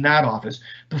office and that office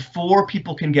before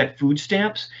people can get food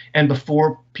stamps and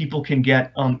before people can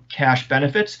get cash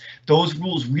benefits. Those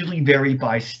rules really vary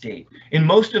by state. In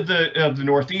most of the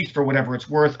Northeast, for whatever it's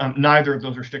worth, neither of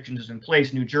those restrictions is in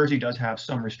place. New Jersey does have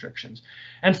some restrictions.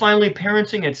 And finally,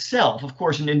 parenting itself. Of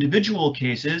course, in individual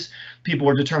cases, people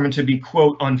are determined to be,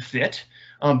 quote, unfit,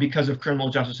 because of criminal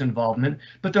justice involvement,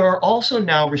 but there are also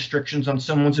now restrictions on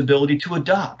someone's ability to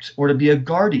adopt or to be a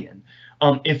guardian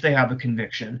if they have a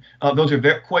conviction. Those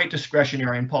are quite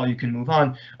discretionary, and Paul, you can move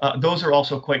on. Those are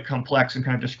also quite complex and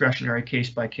kind of discretionary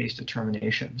case-by-case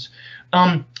determinations.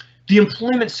 The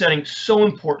employment setting, so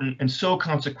important and so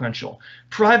consequential.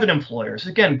 Private employers,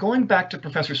 again, going back to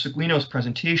Professor Seguino's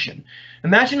presentation,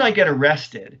 imagine I get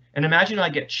arrested and imagine I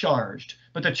get charged,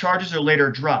 but the charges are later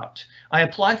dropped. I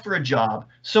apply for a job,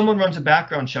 someone runs a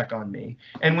background check on me,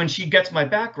 and when she gets my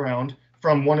background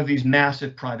from one of these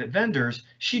massive private vendors,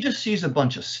 she just sees a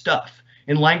bunch of stuff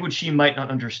in language she might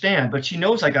not understand, but she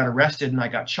knows I got arrested and I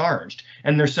got charged,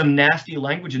 and there's some nasty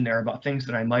language in there about things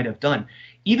that I might have done.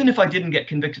 Even if I didn't get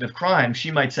convicted of crime,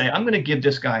 she might say, I'm going to give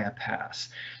this guy a pass.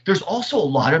 There's also a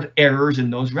lot of errors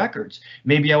in those records.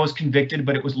 Maybe I was convicted,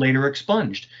 but it was later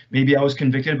expunged. Maybe I was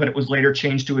convicted, but it was later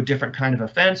changed to a different kind of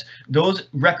offense. Those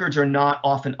records are not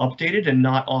often updated and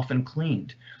not often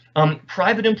cleaned.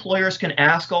 Private employers can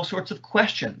ask all sorts of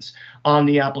questions on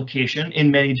the application in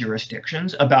many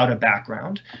jurisdictions about a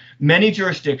background. Many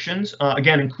jurisdictions,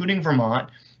 again, including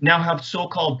Vermont, now have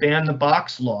so-called ban the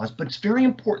box laws, but it's very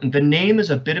important. The name is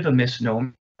a bit of a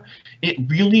misnomer. It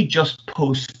really just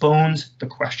postpones the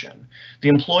question. The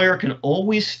employer can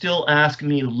always still ask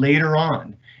me later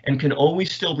on and can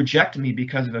always still reject me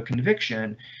because of a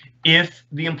conviction if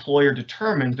the employer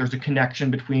determines there's a connection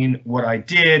between what I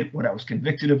did, what I was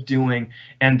convicted of doing,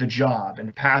 and the job,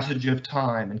 and passage of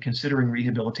time, and considering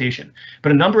rehabilitation.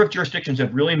 But a number of jurisdictions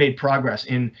have really made progress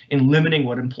in limiting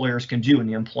what employers can do in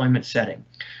the employment setting.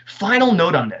 Final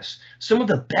note on this, some of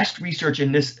the best research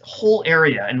in this whole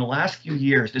area in the last few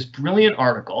years, this brilliant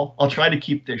article, I'll try to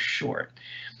keep this short.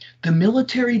 The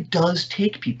military does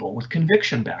take people with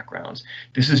conviction backgrounds.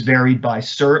 This is varied by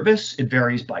service, it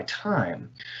varies by time.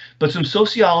 But some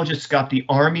sociologists got the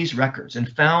Army's records and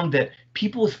found that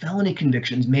people with felony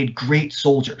convictions made great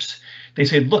soldiers. They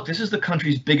said, look, this is the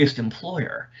country's biggest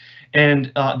employer.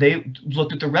 And they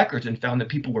looked at the records and found that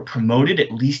people were promoted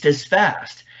at least as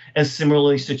fast as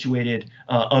similarly situated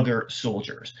other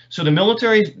soldiers. So the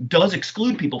military does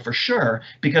exclude people for sure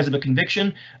because of a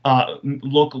conviction.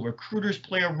 Local recruiters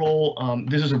play a role.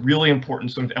 This is a really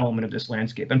important sort of element of this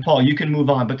landscape. And Paul, you can move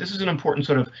on, but this is an important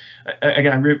sort of,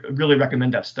 again, I really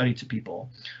recommend that study to people.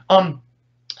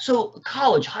 So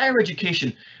college, higher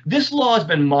education, this law has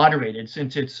been moderated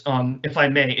since its, if I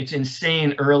may, its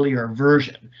insane earlier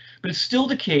version. But it's still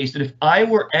the case that if I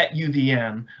were at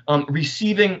UVM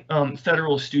receiving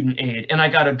federal student aid and I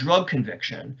got a drug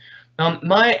conviction,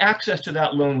 my access to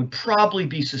that loan would probably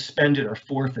be suspended or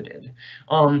forfeited.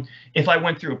 If I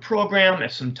went through a program,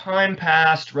 if some time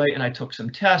passed, right, and I took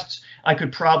some tests, I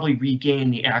could probably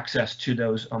regain the access to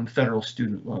those federal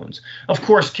student loans. Of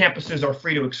course, campuses are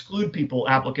free to exclude people,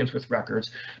 applicants with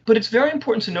records, but it's very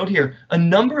important to note here, a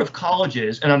number of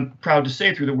colleges, and I'm proud to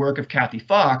say through the work of Kathy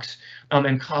Fox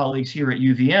and colleagues here at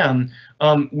UVM,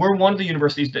 we're one of the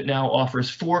universities that now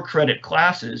offers 4-credit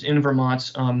classes in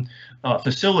Vermont's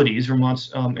facilities,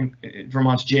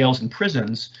 Vermont's jails and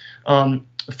prisons.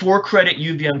 4-credit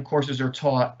UVM courses are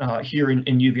taught here in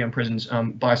UVM prisons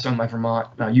by some of my Vermont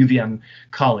UVM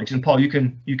colleagues. And Paul, you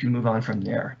can move on from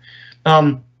there.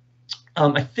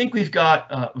 I think we've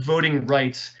got voting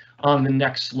rights on the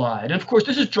next slide. And of course,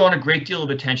 this has drawn a great deal of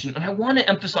attention, and I want to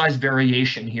emphasize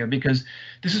variation here because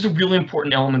this is a really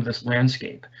important element of this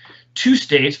landscape. 2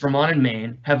 states, Vermont and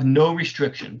Maine, have no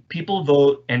restriction. People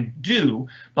vote and do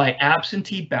by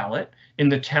absentee ballot in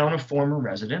the town of former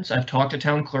residence. I've talked to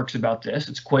town clerks about this.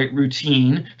 It's quite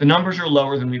routine. The numbers are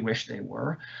lower than we wish they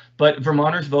were, but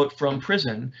Vermonters vote from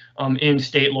prison in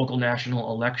state, local,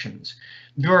 national elections.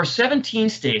 There are 17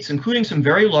 states, including some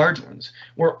very large ones,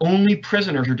 where only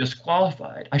prisoners are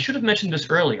disqualified. I should have mentioned this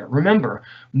earlier. Remember,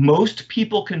 most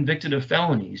people convicted of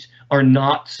felonies are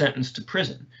not sentenced to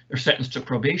prison. They're sentenced to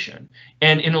probation.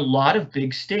 And in a lot of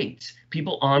big states,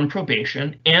 people on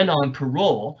probation and on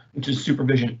parole, which is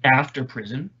supervision after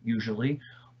prison, usually,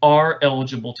 are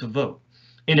eligible to vote.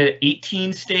 In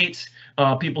 18 states,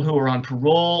 people who are on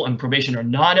parole and probation are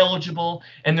not eligible,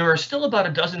 and there are still about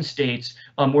a dozen states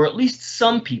where at least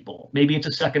some people, maybe it's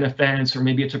a second offense or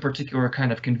maybe it's a particular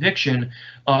kind of conviction,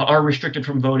 are restricted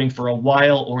from voting for a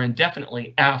while or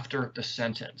indefinitely after the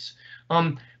sentence.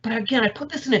 But again, I put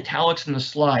this in italics in the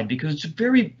slide because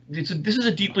this is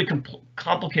a deeply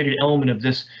complicated element of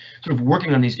this sort of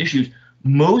working on these issues.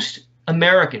 Most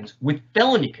Americans with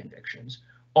felony convictions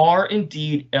are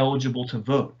indeed eligible to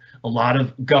vote. A lot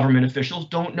of government officials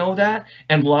don't know that,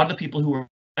 and a lot of the people who are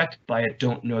affected by it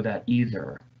don't know that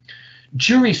either.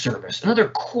 Jury service, another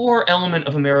core element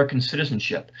of American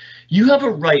citizenship. You have a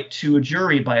right to a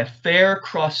jury by a fair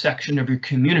cross-section of your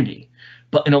community.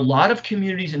 But in a lot of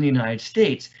communities in the United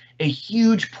States, a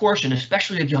huge portion,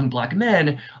 especially of young Black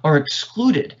men, are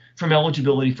excluded from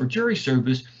eligibility for jury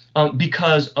service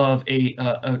because of a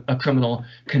criminal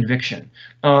conviction.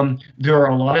 There are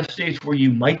a lot of states where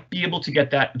you might be able to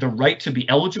get the right to be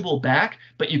eligible back,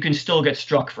 but you can still get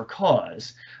struck for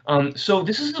cause. So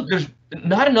there's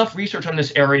not enough research on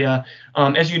this area.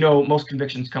 As you know, most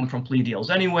convictions come from plea deals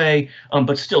anyway,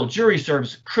 but still jury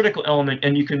service, critical element,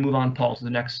 and you can move on, Paul, to the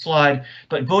next slide.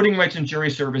 But voting rights and jury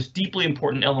service, deeply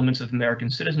important elements of American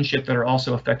citizenship that are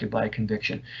also affected by a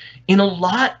conviction. In a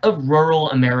lot of rural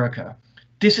America,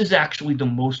 this is actually the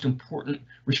most important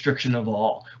restriction of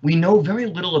all. We know very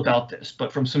little about this,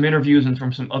 but from some interviews and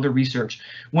from some other research,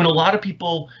 when a lot of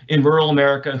people in rural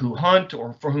America who hunt,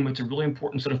 or for whom it's a really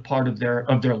important sort of part of their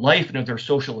life and of their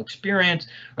social experience,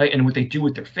 right, and what they do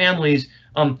with their families,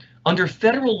 under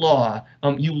federal law,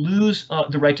 you lose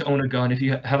the right to own a gun if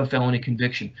you have a felony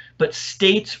conviction, but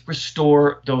states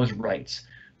restore those rights.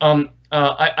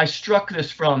 I struck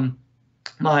this from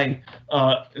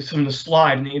the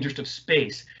slide in the interest of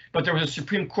space, but there was a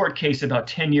Supreme Court case about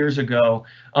 10 years ago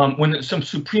when some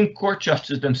Supreme Court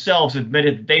justices themselves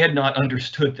admitted they had not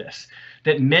understood this,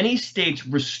 that many states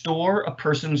restore a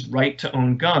person's right to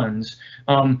own guns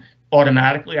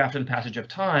automatically after the passage of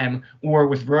time, or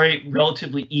with very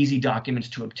relatively easy documents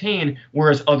to obtain,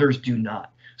 whereas others do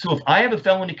not. So if I have a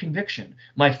felony conviction,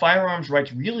 my firearms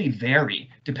rights really vary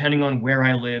depending on where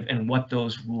I live and what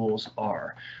those rules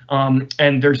are.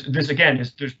 And there's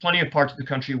plenty of parts of the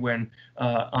country where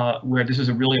this is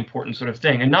a really important sort of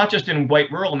thing, and not just in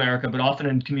white rural America, but often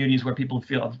in communities where people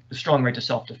feel a strong right to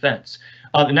self-defense.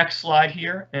 The next slide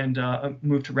here, and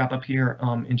move to wrap up here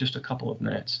in just a couple of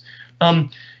minutes.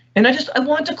 And I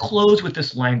want to close with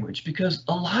this language, because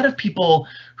a lot of people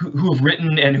who have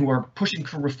written and who are pushing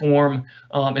for reform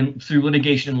and through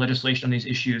litigation and legislation on these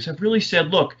issues have really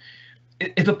said, look,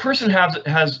 if a person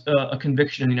has a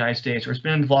conviction in the United States or has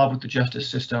been involved with the justice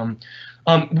system,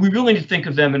 we really need to think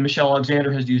of them, and Michelle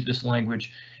Alexander has used this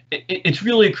language, it's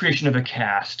really a creation of a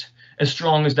caste, as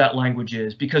strong as that language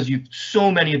is, because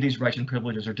so many of these rights and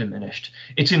privileges are diminished.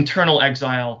 It's internal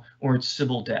exile or it's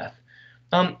civil death.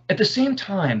 At the same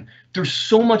time, there's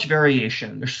so much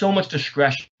variation, there's so much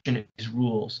discretion in these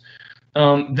rules,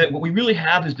 that what we really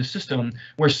have is the system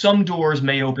where some doors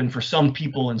may open for some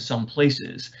people in some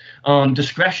places.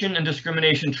 Discretion and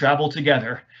discrimination travel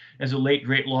together, as a late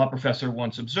great law professor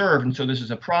once observed, and so this is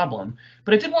a problem.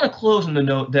 But I did want to close on the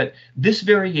note that this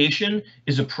variation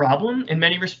is a problem in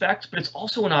many respects, but it's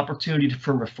also an opportunity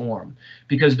for reform,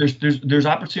 because there's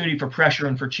opportunity for pressure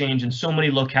and for change in so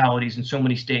many localities and so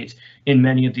many states in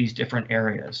many of these different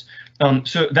areas.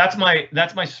 So that's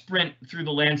my sprint through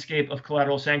the landscape of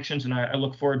collateral sanctions, and I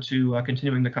look forward to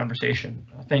continuing the conversation.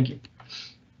 Thank you.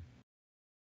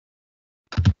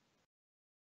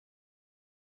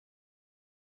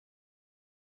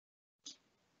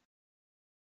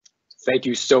 Thank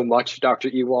you so much, Dr.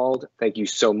 Ewald. Thank you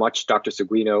so much, Dr.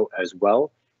 Seguino, as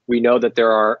well. We know that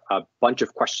there are a bunch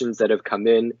of questions that have come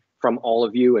in from all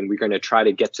of you, and we're going to try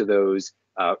to get to those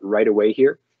right away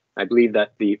here. I believe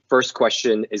that the first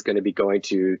question is going to be going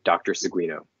to Dr.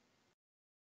 Seguino.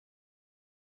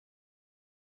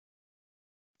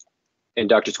 And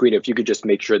Dr. Seguino, if you could just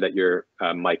make sure that your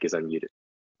mic is unmuted.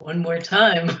 One more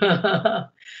time.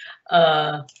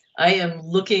 I am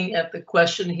looking at the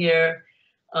question here.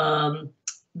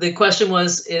 The question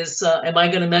was, am I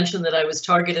going to mention that I was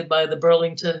targeted by the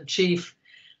Burlington chief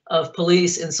of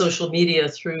police in social media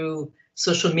through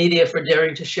social media for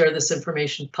daring to share this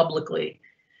information publicly?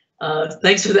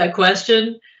 Thanks for that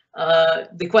question.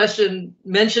 The question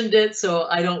mentioned it, so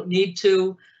I don't need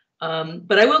to,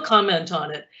 but I will comment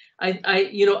on it.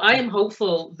 I am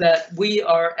hopeful that we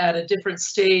are at a different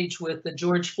stage with the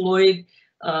George Floyd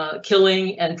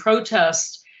killing and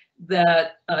protest,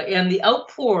 that and the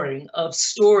outpouring of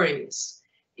stories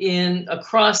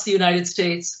across the United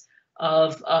States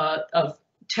of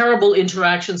terrible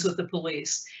interactions with the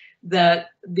police, that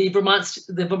the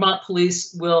Vermont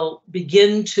police will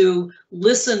begin to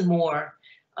listen more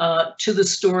to the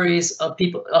stories of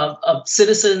people, of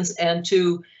citizens, and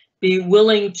to be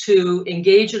willing to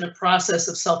engage in a process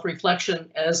of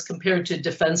self-reflection as compared to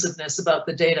defensiveness about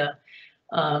the data.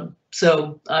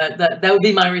 So that would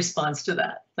be my response to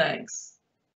that. Thanks.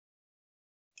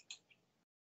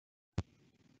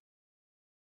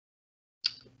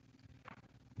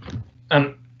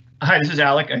 Hi, this is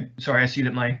Alec. Sorry, I see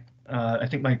that my I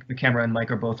think the camera and mic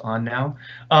are both on now.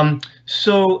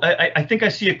 So I think I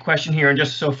see a question here, and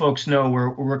just so folks know, we're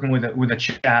working with a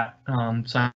chat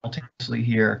simultaneously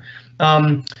here.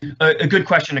 A good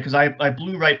question, because I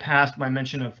blew right past my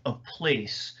mention of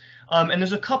place. And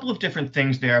there's a couple of different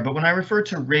things there, but when I refer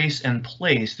to race and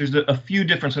place, there's a few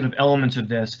different sort of elements of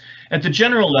this. At the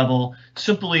general level,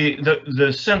 simply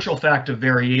the central fact of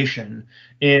variation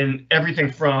in everything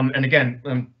from, and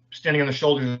again, standing on the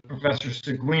shoulders of Professor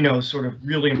Seguino's sort of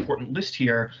really important list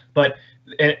here, but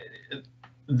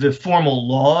the formal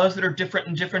laws that are different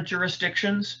in different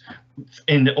jurisdictions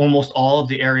in almost all of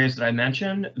the areas that I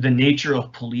mentioned, the nature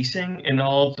of policing in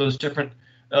all of those different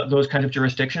those kinds of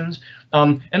jurisdictions,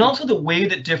 and also the way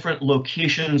that different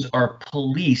locations are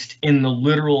policed in the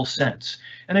literal sense.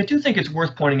 And I do think it's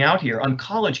worth pointing out here on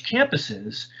college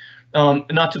campuses,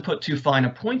 not to put too fine a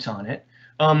point on it,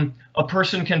 a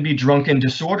person can be drunk and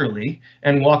disorderly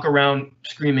and walk around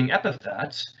screaming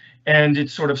epithets, and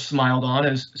it's sort of smiled on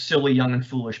as silly, young, and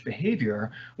foolish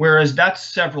behavior, whereas that's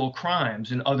several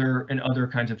crimes in other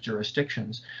kinds of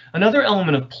jurisdictions. Another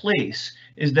element of place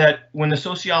is that when the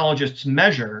sociologists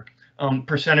measure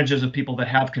percentages of people that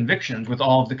have convictions with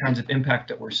all of the kinds of impact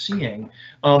that we're seeing,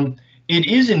 it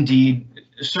is indeed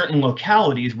certain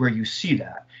localities where you see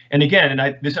that. And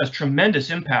again, this has tremendous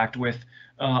impact with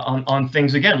on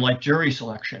things, again, like jury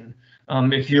selection.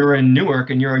 If you're in Newark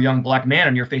and you're a young black man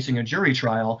and you're facing a jury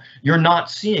trial, you're not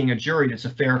seeing a jury that's a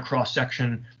fair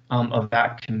cross-section of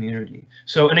that community.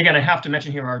 So, and again, I have to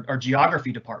mention here our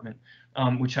geography department,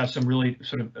 which has some really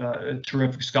sort of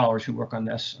terrific scholars who work on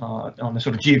this, on the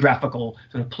sort of geographical,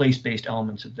 sort of place-based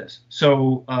elements of this.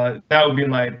 So that would be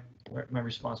my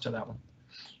response to that one.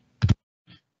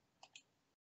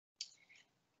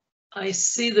 I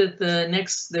see that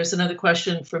there's another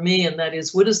question for me, and that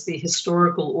is, what is the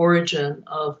historical origin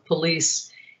of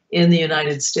police in the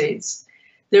United States?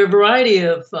 There are a variety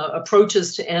of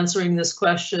approaches to answering this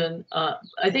question.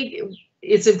 I think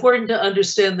it's important to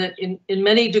understand that in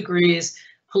many degrees,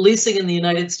 policing in the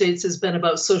United States has been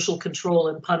about social control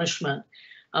and punishment.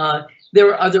 There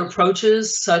are other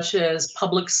approaches, such as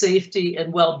public safety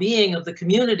and well-being of the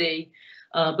community.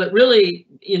 But really,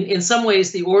 in some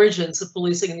ways, the origins of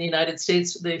policing in the United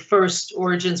States, the first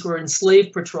origins were in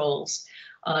slave patrols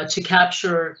to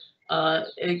capture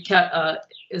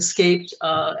escaped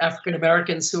African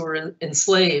Americans who were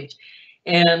enslaved.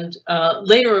 And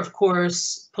later, of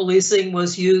course, policing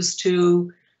was used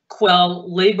to quell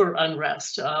labor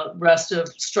unrest, arrest of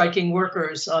striking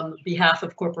workers on behalf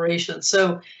of corporations.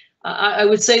 So I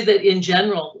would say that in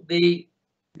general, the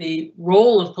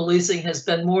role of policing has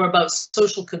been more about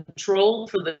social control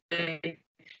for the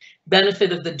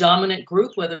benefit of the dominant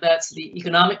group, whether that's the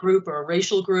economic group or a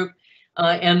racial group,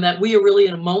 and that we are really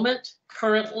in a moment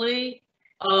currently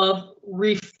of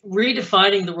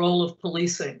redefining the role of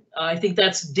policing. I think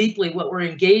that's deeply what we're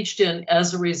engaged in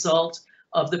as a result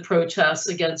of the protests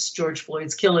against George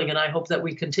Floyd's killing, and I hope that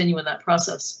we continue in that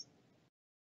process.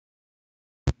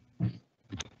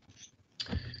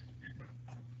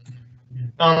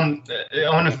 I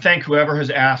want to thank whoever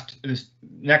has asked this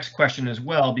next question as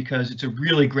well, because it's a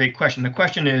really great question. The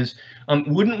question is,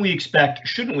 shouldn't we expect,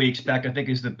 I think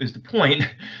is the point,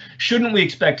 shouldn't we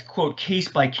expect, quote,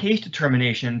 case-by-case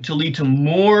determination to lead to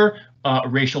more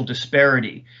racial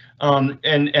disparity?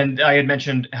 And I had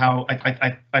mentioned how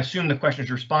I assume the question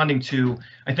is responding to,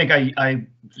 I think I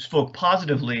spoke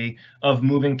positively of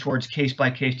moving towards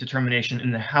case-by-case determination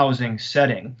in the housing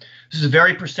setting. This is a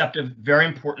very perceptive, very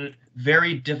important,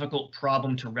 very difficult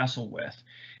problem to wrestle with.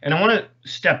 And I want to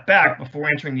step back before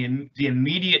answering the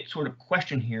immediate sort of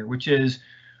question here, which is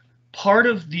part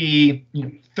of the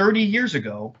 30 years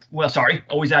ago, well, sorry,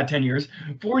 always add 10 years,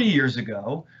 40 years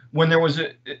ago, when there was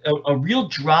a real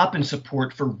drop in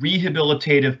support for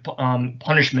rehabilitative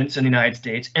punishments in the United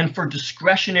States and for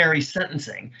discretionary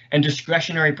sentencing and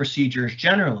discretionary procedures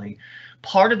generally,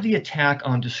 part of the attack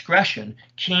on discretion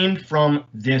came from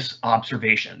this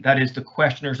observation. That is the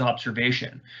questioner's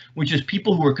observation, which is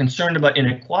people who were concerned about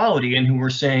inequality and who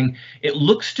were saying, it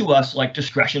looks to us like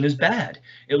discretion is bad.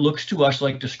 It looks to us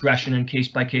like discretion and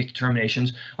case-by-case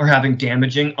determinations are having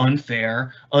damaging,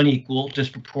 unfair, unequal,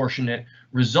 disproportionate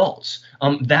results.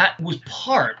 That was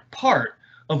part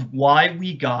of why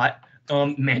we got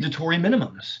mandatory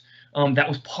minimums. That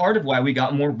was part of why we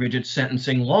got more rigid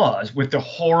sentencing laws with the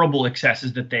horrible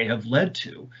excesses that they have led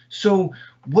to. So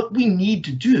what we need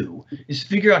to do is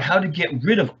figure out how to get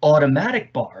rid of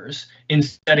automatic bars in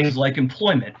settings like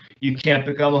employment. You can't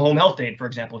become a home health aide, for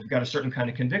example, if you've got a certain kind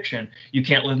of conviction. You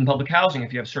can't live in public housing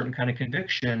if you have a certain kind of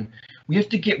conviction. We have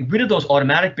to get rid of those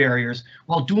automatic barriers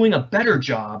while doing a better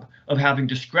job of having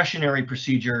discretionary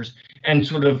procedures and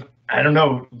sort of, I don't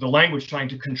know, the language trying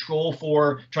to control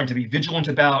for, trying to be vigilant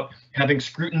about, having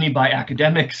scrutiny by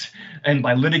academics and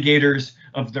by litigators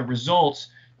of the results,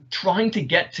 trying to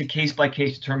get to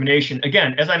case-by-case determination.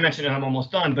 Again, as I mentioned, and I'm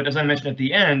almost done, but as I mentioned at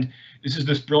the end, this is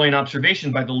this brilliant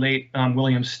observation by the late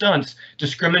William Stuntz: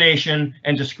 discrimination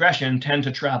and discretion tend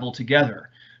to travel together.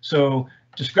 So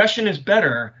discretion is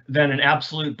better than an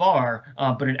absolute bar,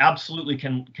 but it absolutely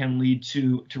can lead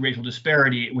to racial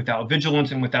disparity without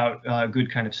vigilance and without good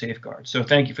kind of safeguards. So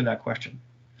thank you for that question.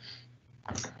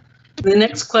 The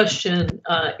next question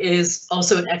is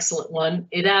also an excellent one.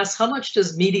 It asks, how much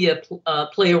does media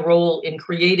play a role in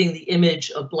creating the image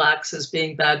of Blacks as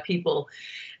being bad people?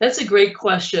 That's a great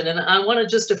question. And I want to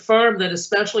just affirm that,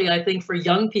 especially I think for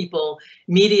young people,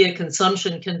 media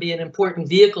consumption can be an important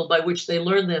vehicle by which they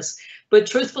learn this. But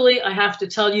truthfully, I have to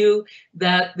tell you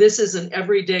that this is an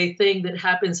everyday thing that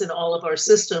happens in all of our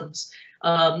systems.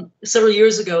 Several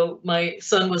years ago, my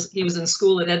son was in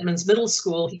school at Edmonds Middle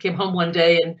School. He came home one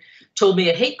day and told me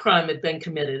a hate crime had been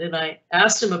committed, and I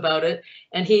asked him about it,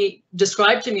 and he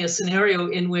described to me a scenario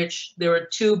in which there were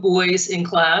two boys in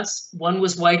class. One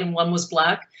was white and one was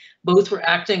black. Both were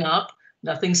acting up,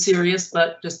 nothing serious,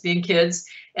 but just being kids.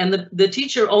 And the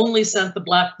teacher only sent the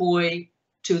black boy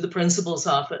to the principal's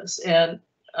office. And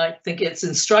I think it's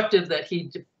instructive that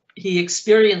he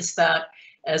experienced that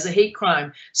as a hate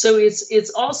crime. So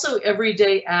it's also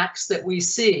everyday acts that we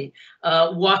see,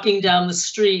 walking down the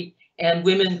street and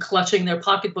women clutching their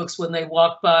pocketbooks when they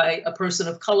walk by a person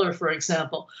of color, for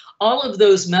example. All of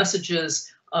those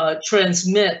messages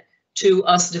transmit to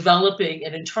us developing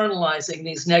and internalizing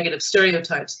these negative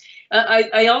stereotypes.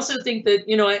 I also think that,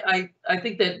 you know, I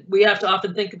think that we have to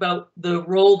often think about the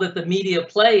role that the media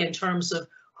play in terms of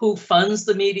who funds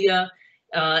the media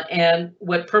and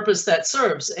what purpose that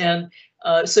serves. And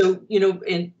so, you know,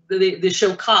 in the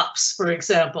show Cops, for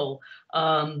example,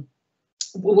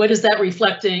 what is that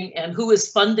reflecting and who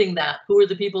is funding that? Who are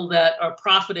the people that are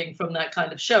profiting from that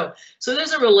kind of show? So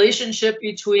there's a relationship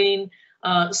between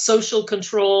social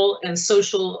control and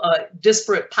social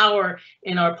disparate power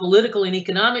in our political and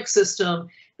economic system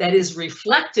that is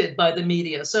reflected by the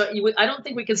media. So I don't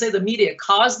think we can say the media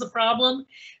caused the problem.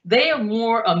 They are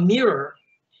more a mirror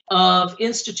of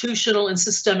institutional and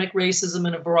systemic racism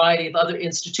in a variety of other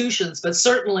institutions, but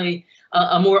certainly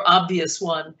a more obvious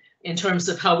one in terms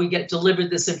of how we get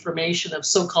delivered this information of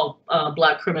so-called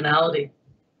Black criminality.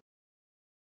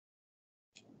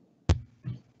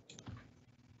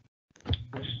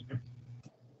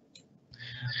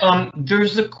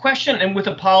 There's a question, and with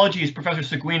apologies, Professor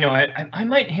Seguino, I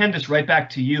might hand this right back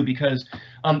to you, because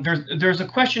there's a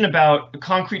question about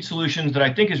concrete solutions that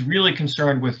I think is really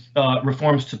concerned with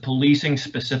reforms to policing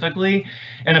specifically.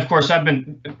 And of course, I've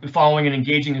been following and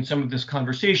engaging in some of this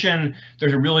conversation.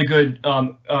 There's a really good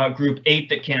group 8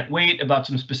 that can't wait about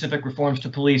some specific reforms to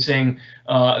policing,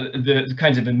 the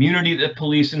kinds of immunity that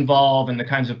police involve, and the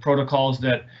kinds of protocols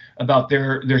that about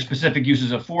their specific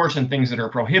uses of force and things that are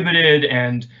prohibited,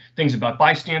 and things about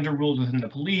bystander rules within the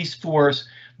police force.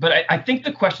 But I think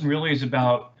the question really is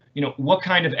about, you know, what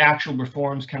kind of actual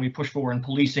reforms can we push for in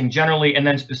policing generally, and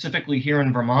then specifically here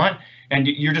in Vermont? And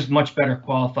you're just much better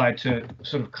qualified to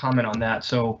sort of comment on that.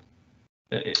 So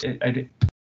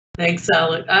Thanks,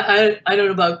 Alec. I don't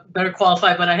know about better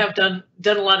qualified, but I have done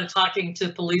a lot of talking to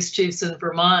police chiefs in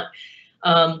Vermont.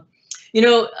 You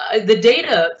know, the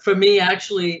data for me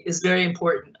actually is very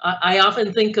important. I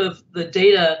often think of the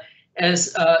data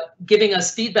as giving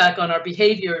us feedback on our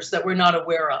behaviors that we're not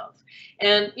aware of.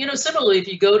 And, you know, similarly, if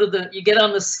you go to you get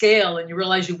on the scale and you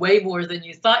realize you weigh more than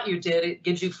you thought you did, it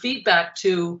gives you feedback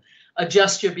to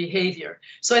adjust your behavior.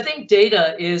 So I think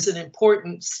data is an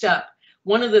important step.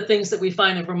 One of the things that we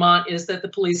find in Vermont is that the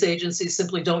police agencies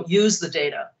simply don't use the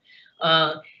data.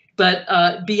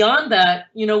 But beyond that,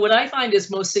 you know, what I find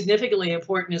is most significantly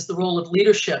important is the role of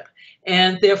leadership,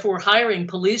 and therefore hiring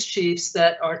police chiefs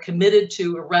that are committed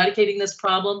to eradicating this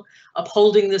problem,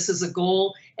 upholding this as a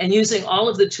goal, and using all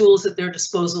of the tools at their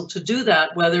disposal to do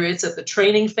that, whether it's at the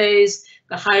training phase,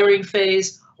 the hiring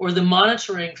phase, or the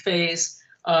monitoring phase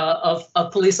of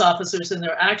police officers and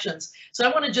their actions. So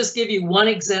I want to just give you one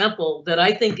example that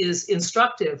I think is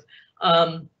instructive.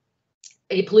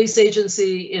 A police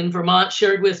agency in Vermont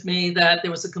shared with me that there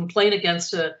was a complaint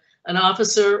against a an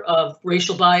officer of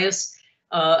racial bias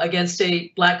against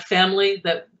a Black family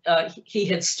that he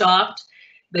had stopped.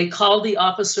 They called the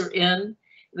officer in.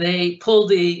 They pulled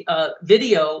the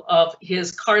video of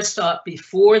his car stop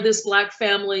before this Black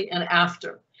family and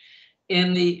after.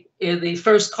 In the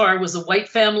first car was a white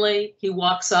family. He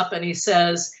walks up and he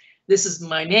says, "This is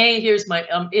my name. Here's my,"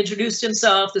 introduced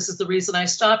himself. "This is the reason I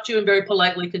stopped you," and very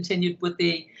politely continued with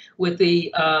the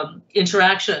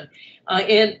interaction.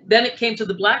 And then it came to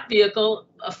the Black vehicle,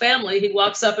 a family. He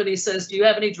walks up and he says, "Do you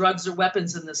have any drugs or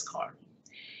weapons in this car?"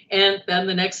 And then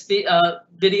the next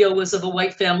video was of a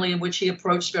white family in which he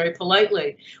approached very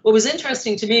politely. What was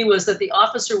interesting to me was that the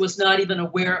officer was not even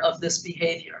aware of this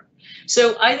behavior.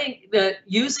 So I think that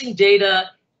using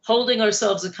data, holding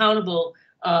ourselves accountable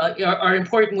are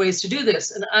important ways to do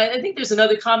this. And I think there's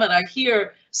another comment I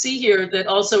see here that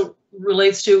also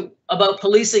relates to about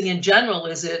policing in general.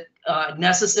 Is it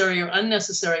necessary or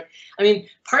unnecessary? I mean,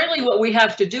 partly what we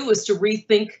have to do is to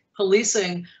rethink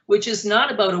policing, which is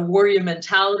not about a warrior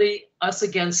mentality, us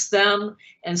against them,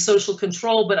 and social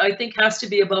control, but I think has to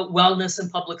be about wellness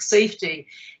and public safety.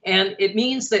 And it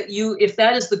means that if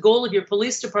that is the goal of your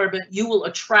police department, you will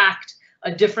attract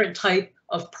a different type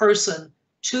of person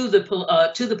to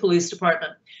the police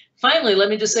department. Finally, let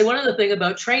me just say one other thing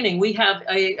about training. We have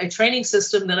a training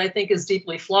system that I think is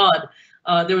deeply flawed.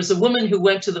 There was a woman who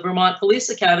went to the Vermont Police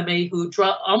Academy who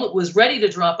was ready to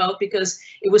drop out because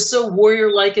it was so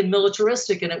warrior-like and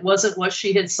militaristic, and it wasn't what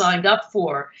she had signed up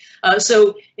for.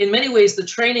 So in many ways, the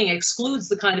training excludes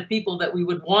the kind of people that we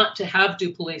would want to have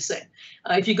do policing.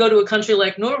 If you go to a country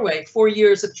like Norway, 4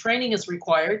 years of training is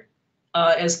required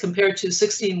as compared to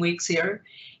 16 weeks here.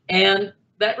 And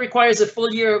that requires a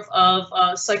full year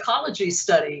of psychology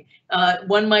study.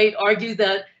 One might argue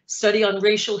that study on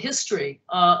racial history,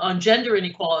 on gender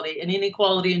inequality and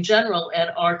inequality in general, and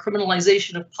our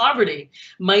criminalization of poverty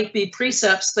might be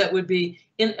precepts that would be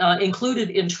included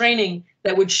in training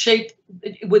that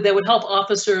would help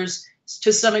officers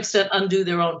to some extent undo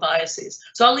their own biases.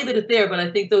 So I'll leave it at there, but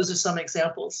I think those are some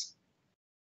examples.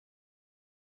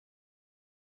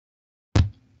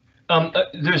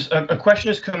 There's a question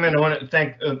has come in. I want to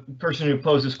thank the person who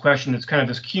posed this question. It's kind of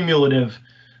this cumulative,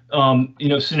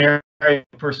 scenario. A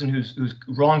person who's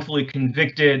wrongfully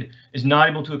convicted is not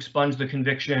able to expunge the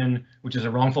conviction, which is a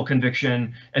wrongful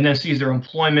conviction, and then sees their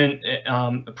employment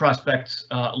prospects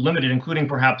limited, including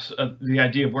perhaps the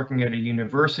idea of working at a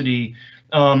university.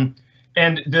 And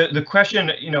the question,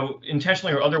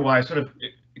 intentionally or otherwise, sort of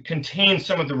contains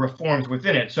some of the reforms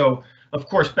within it. So, of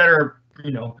course, better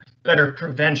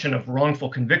prevention of wrongful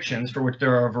convictions, for which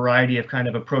there are a variety of kind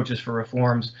of approaches for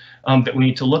reforms that we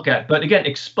need to look at. But again,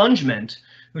 expungement,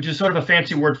 which is sort of a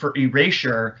fancy word for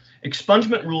erasure,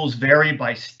 expungement rules vary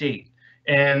by state.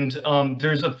 And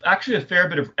there's actually a fair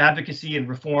bit of advocacy and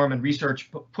reform and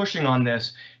research pushing on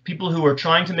this, people who are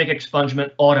trying to make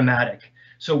expungement automatic.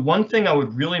 So one thing I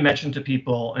would really mention to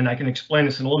people, and I can explain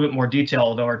this in a little bit more detail,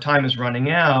 although our time is running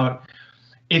out,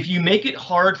 if you make it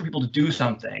hard for people to do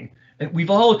something, we've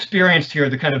all experienced here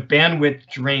the kind of bandwidth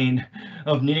drain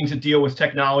of needing to deal with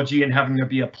technology and having there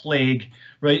be a plague,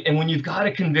 right? And when you've got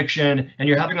a conviction and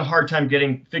you're having a hard time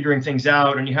figuring things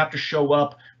out, and you have to show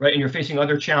up, right, and you're facing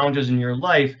other challenges in your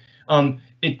life,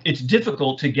 it's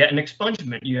difficult to get an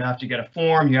expungement. You have to get a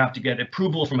form, you have to get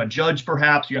approval from a judge,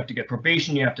 perhaps, you have to get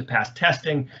probation, you have to pass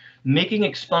testing. Making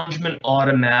expungement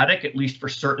automatic, at least for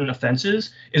certain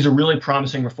offenses, is a really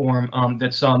promising reform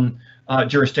that some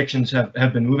jurisdictions have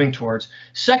been moving towards.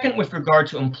 Second, with regard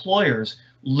to employers,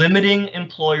 limiting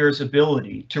employers'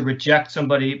 ability to reject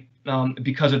somebody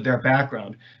because of their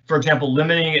background. For example,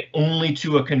 limiting it only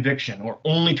to a conviction or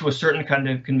only to a certain kind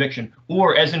of conviction,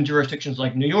 or as in jurisdictions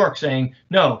like New York, saying,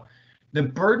 no, the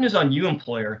burden is on you,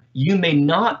 employer. You may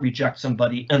not reject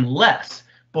somebody unless,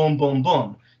 boom, boom,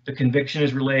 boom, the conviction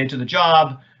is related to the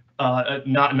job,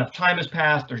 not enough time has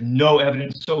passed, there's no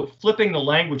evidence. So flipping the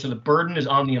language, so the burden is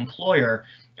on the employer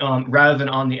rather than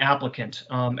on the applicant.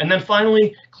 And then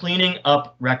finally, cleaning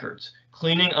up records.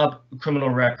 Cleaning up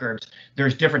criminal records.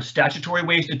 There's different statutory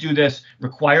ways to do this.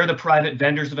 Require the private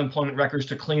vendors of employment records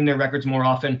to clean their records more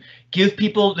often. Give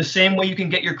people the same way you can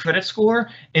get your credit score.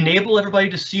 Enable everybody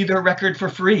to see their record for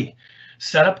free.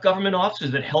 Set up government offices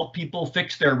that help people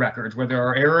fix their records where there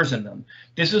are errors in them.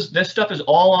 This stuff is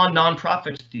all on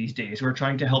nonprofits these days who are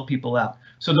trying to help people out.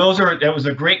 So that was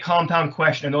a great compound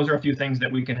question, and those are a few things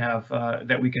that we can have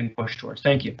that we can push towards.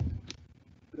 Thank you.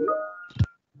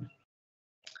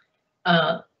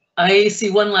 I see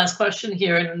one last question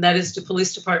here, and that is, do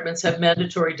police departments have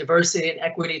mandatory diversity and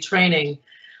equity training?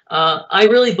 I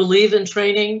really believe in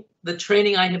training. The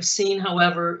training I have seen,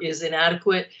 however, is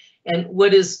inadequate. And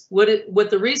what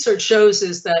the research shows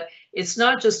is that it's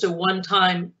not just a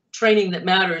one-time training that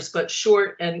matters, but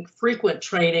short and frequent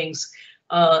trainings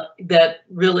that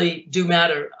really do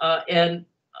matter.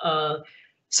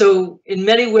 So in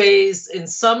many ways, in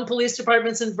some police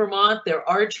departments in Vermont, there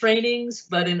are trainings,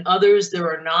 but in others there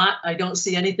are not. I don't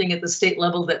see anything at the state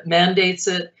level that mandates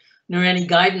it, nor any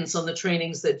guidance on the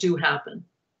trainings that do happen.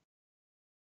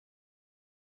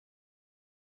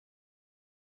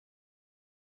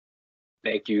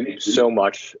 Thank you so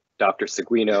much, Dr.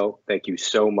 Seguino. Thank you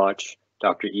so much,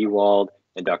 Dr. Ewald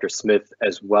and Dr. Smith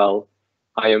as well.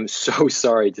 I am so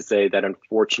sorry to say that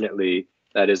unfortunately,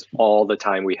 that is all the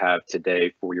time we have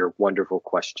today for your wonderful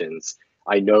questions.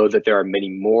 I know that there are many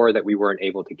more that we weren't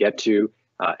able to get to,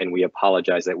 and we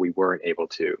apologize that we weren't able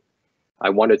to. I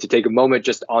wanted to take a moment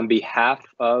just on behalf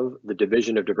of the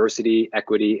Division of Diversity,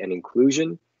 Equity, and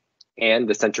Inclusion and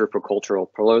the Center for Cultural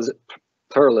Pluralism,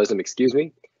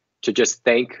 to just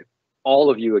thank all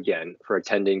of you again for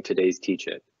attending today's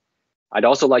Teach-It. I'd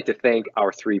also like to thank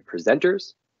our 3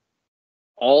 presenters,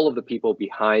 all of the people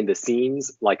behind the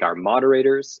scenes, like our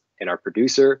moderators and our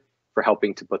producer, for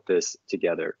helping to put this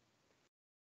together.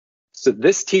 So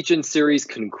this Teach-In series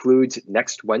concludes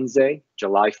next Wednesday,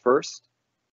 July 1st,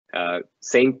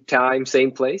 same time,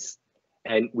 same place,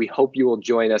 and we hope you will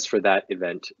join us for that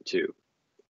event too.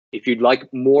 If you'd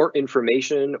like more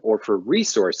information or for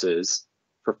resources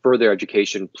for further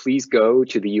education, please go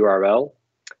to the URL.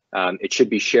 It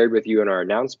should be shared with you in our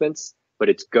announcements, but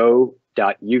it's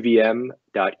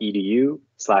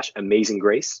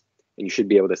go.uvm.edu/amazinggrace, and you should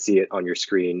be able to see it on your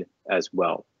screen as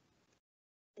well.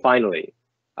 Finally,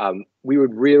 we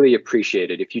would really appreciate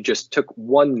it if you just took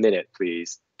 1 minute,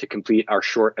 please, to complete our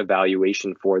short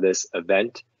evaluation for this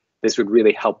event. This would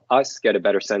really help us get a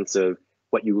better sense of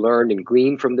what you learned and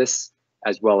gleaned from this,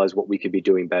 as well as what we could be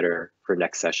doing better for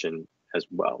next session as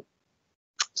well.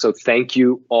 So thank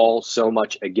you all so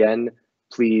much again.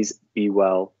 Please be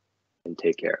well and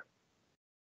take care.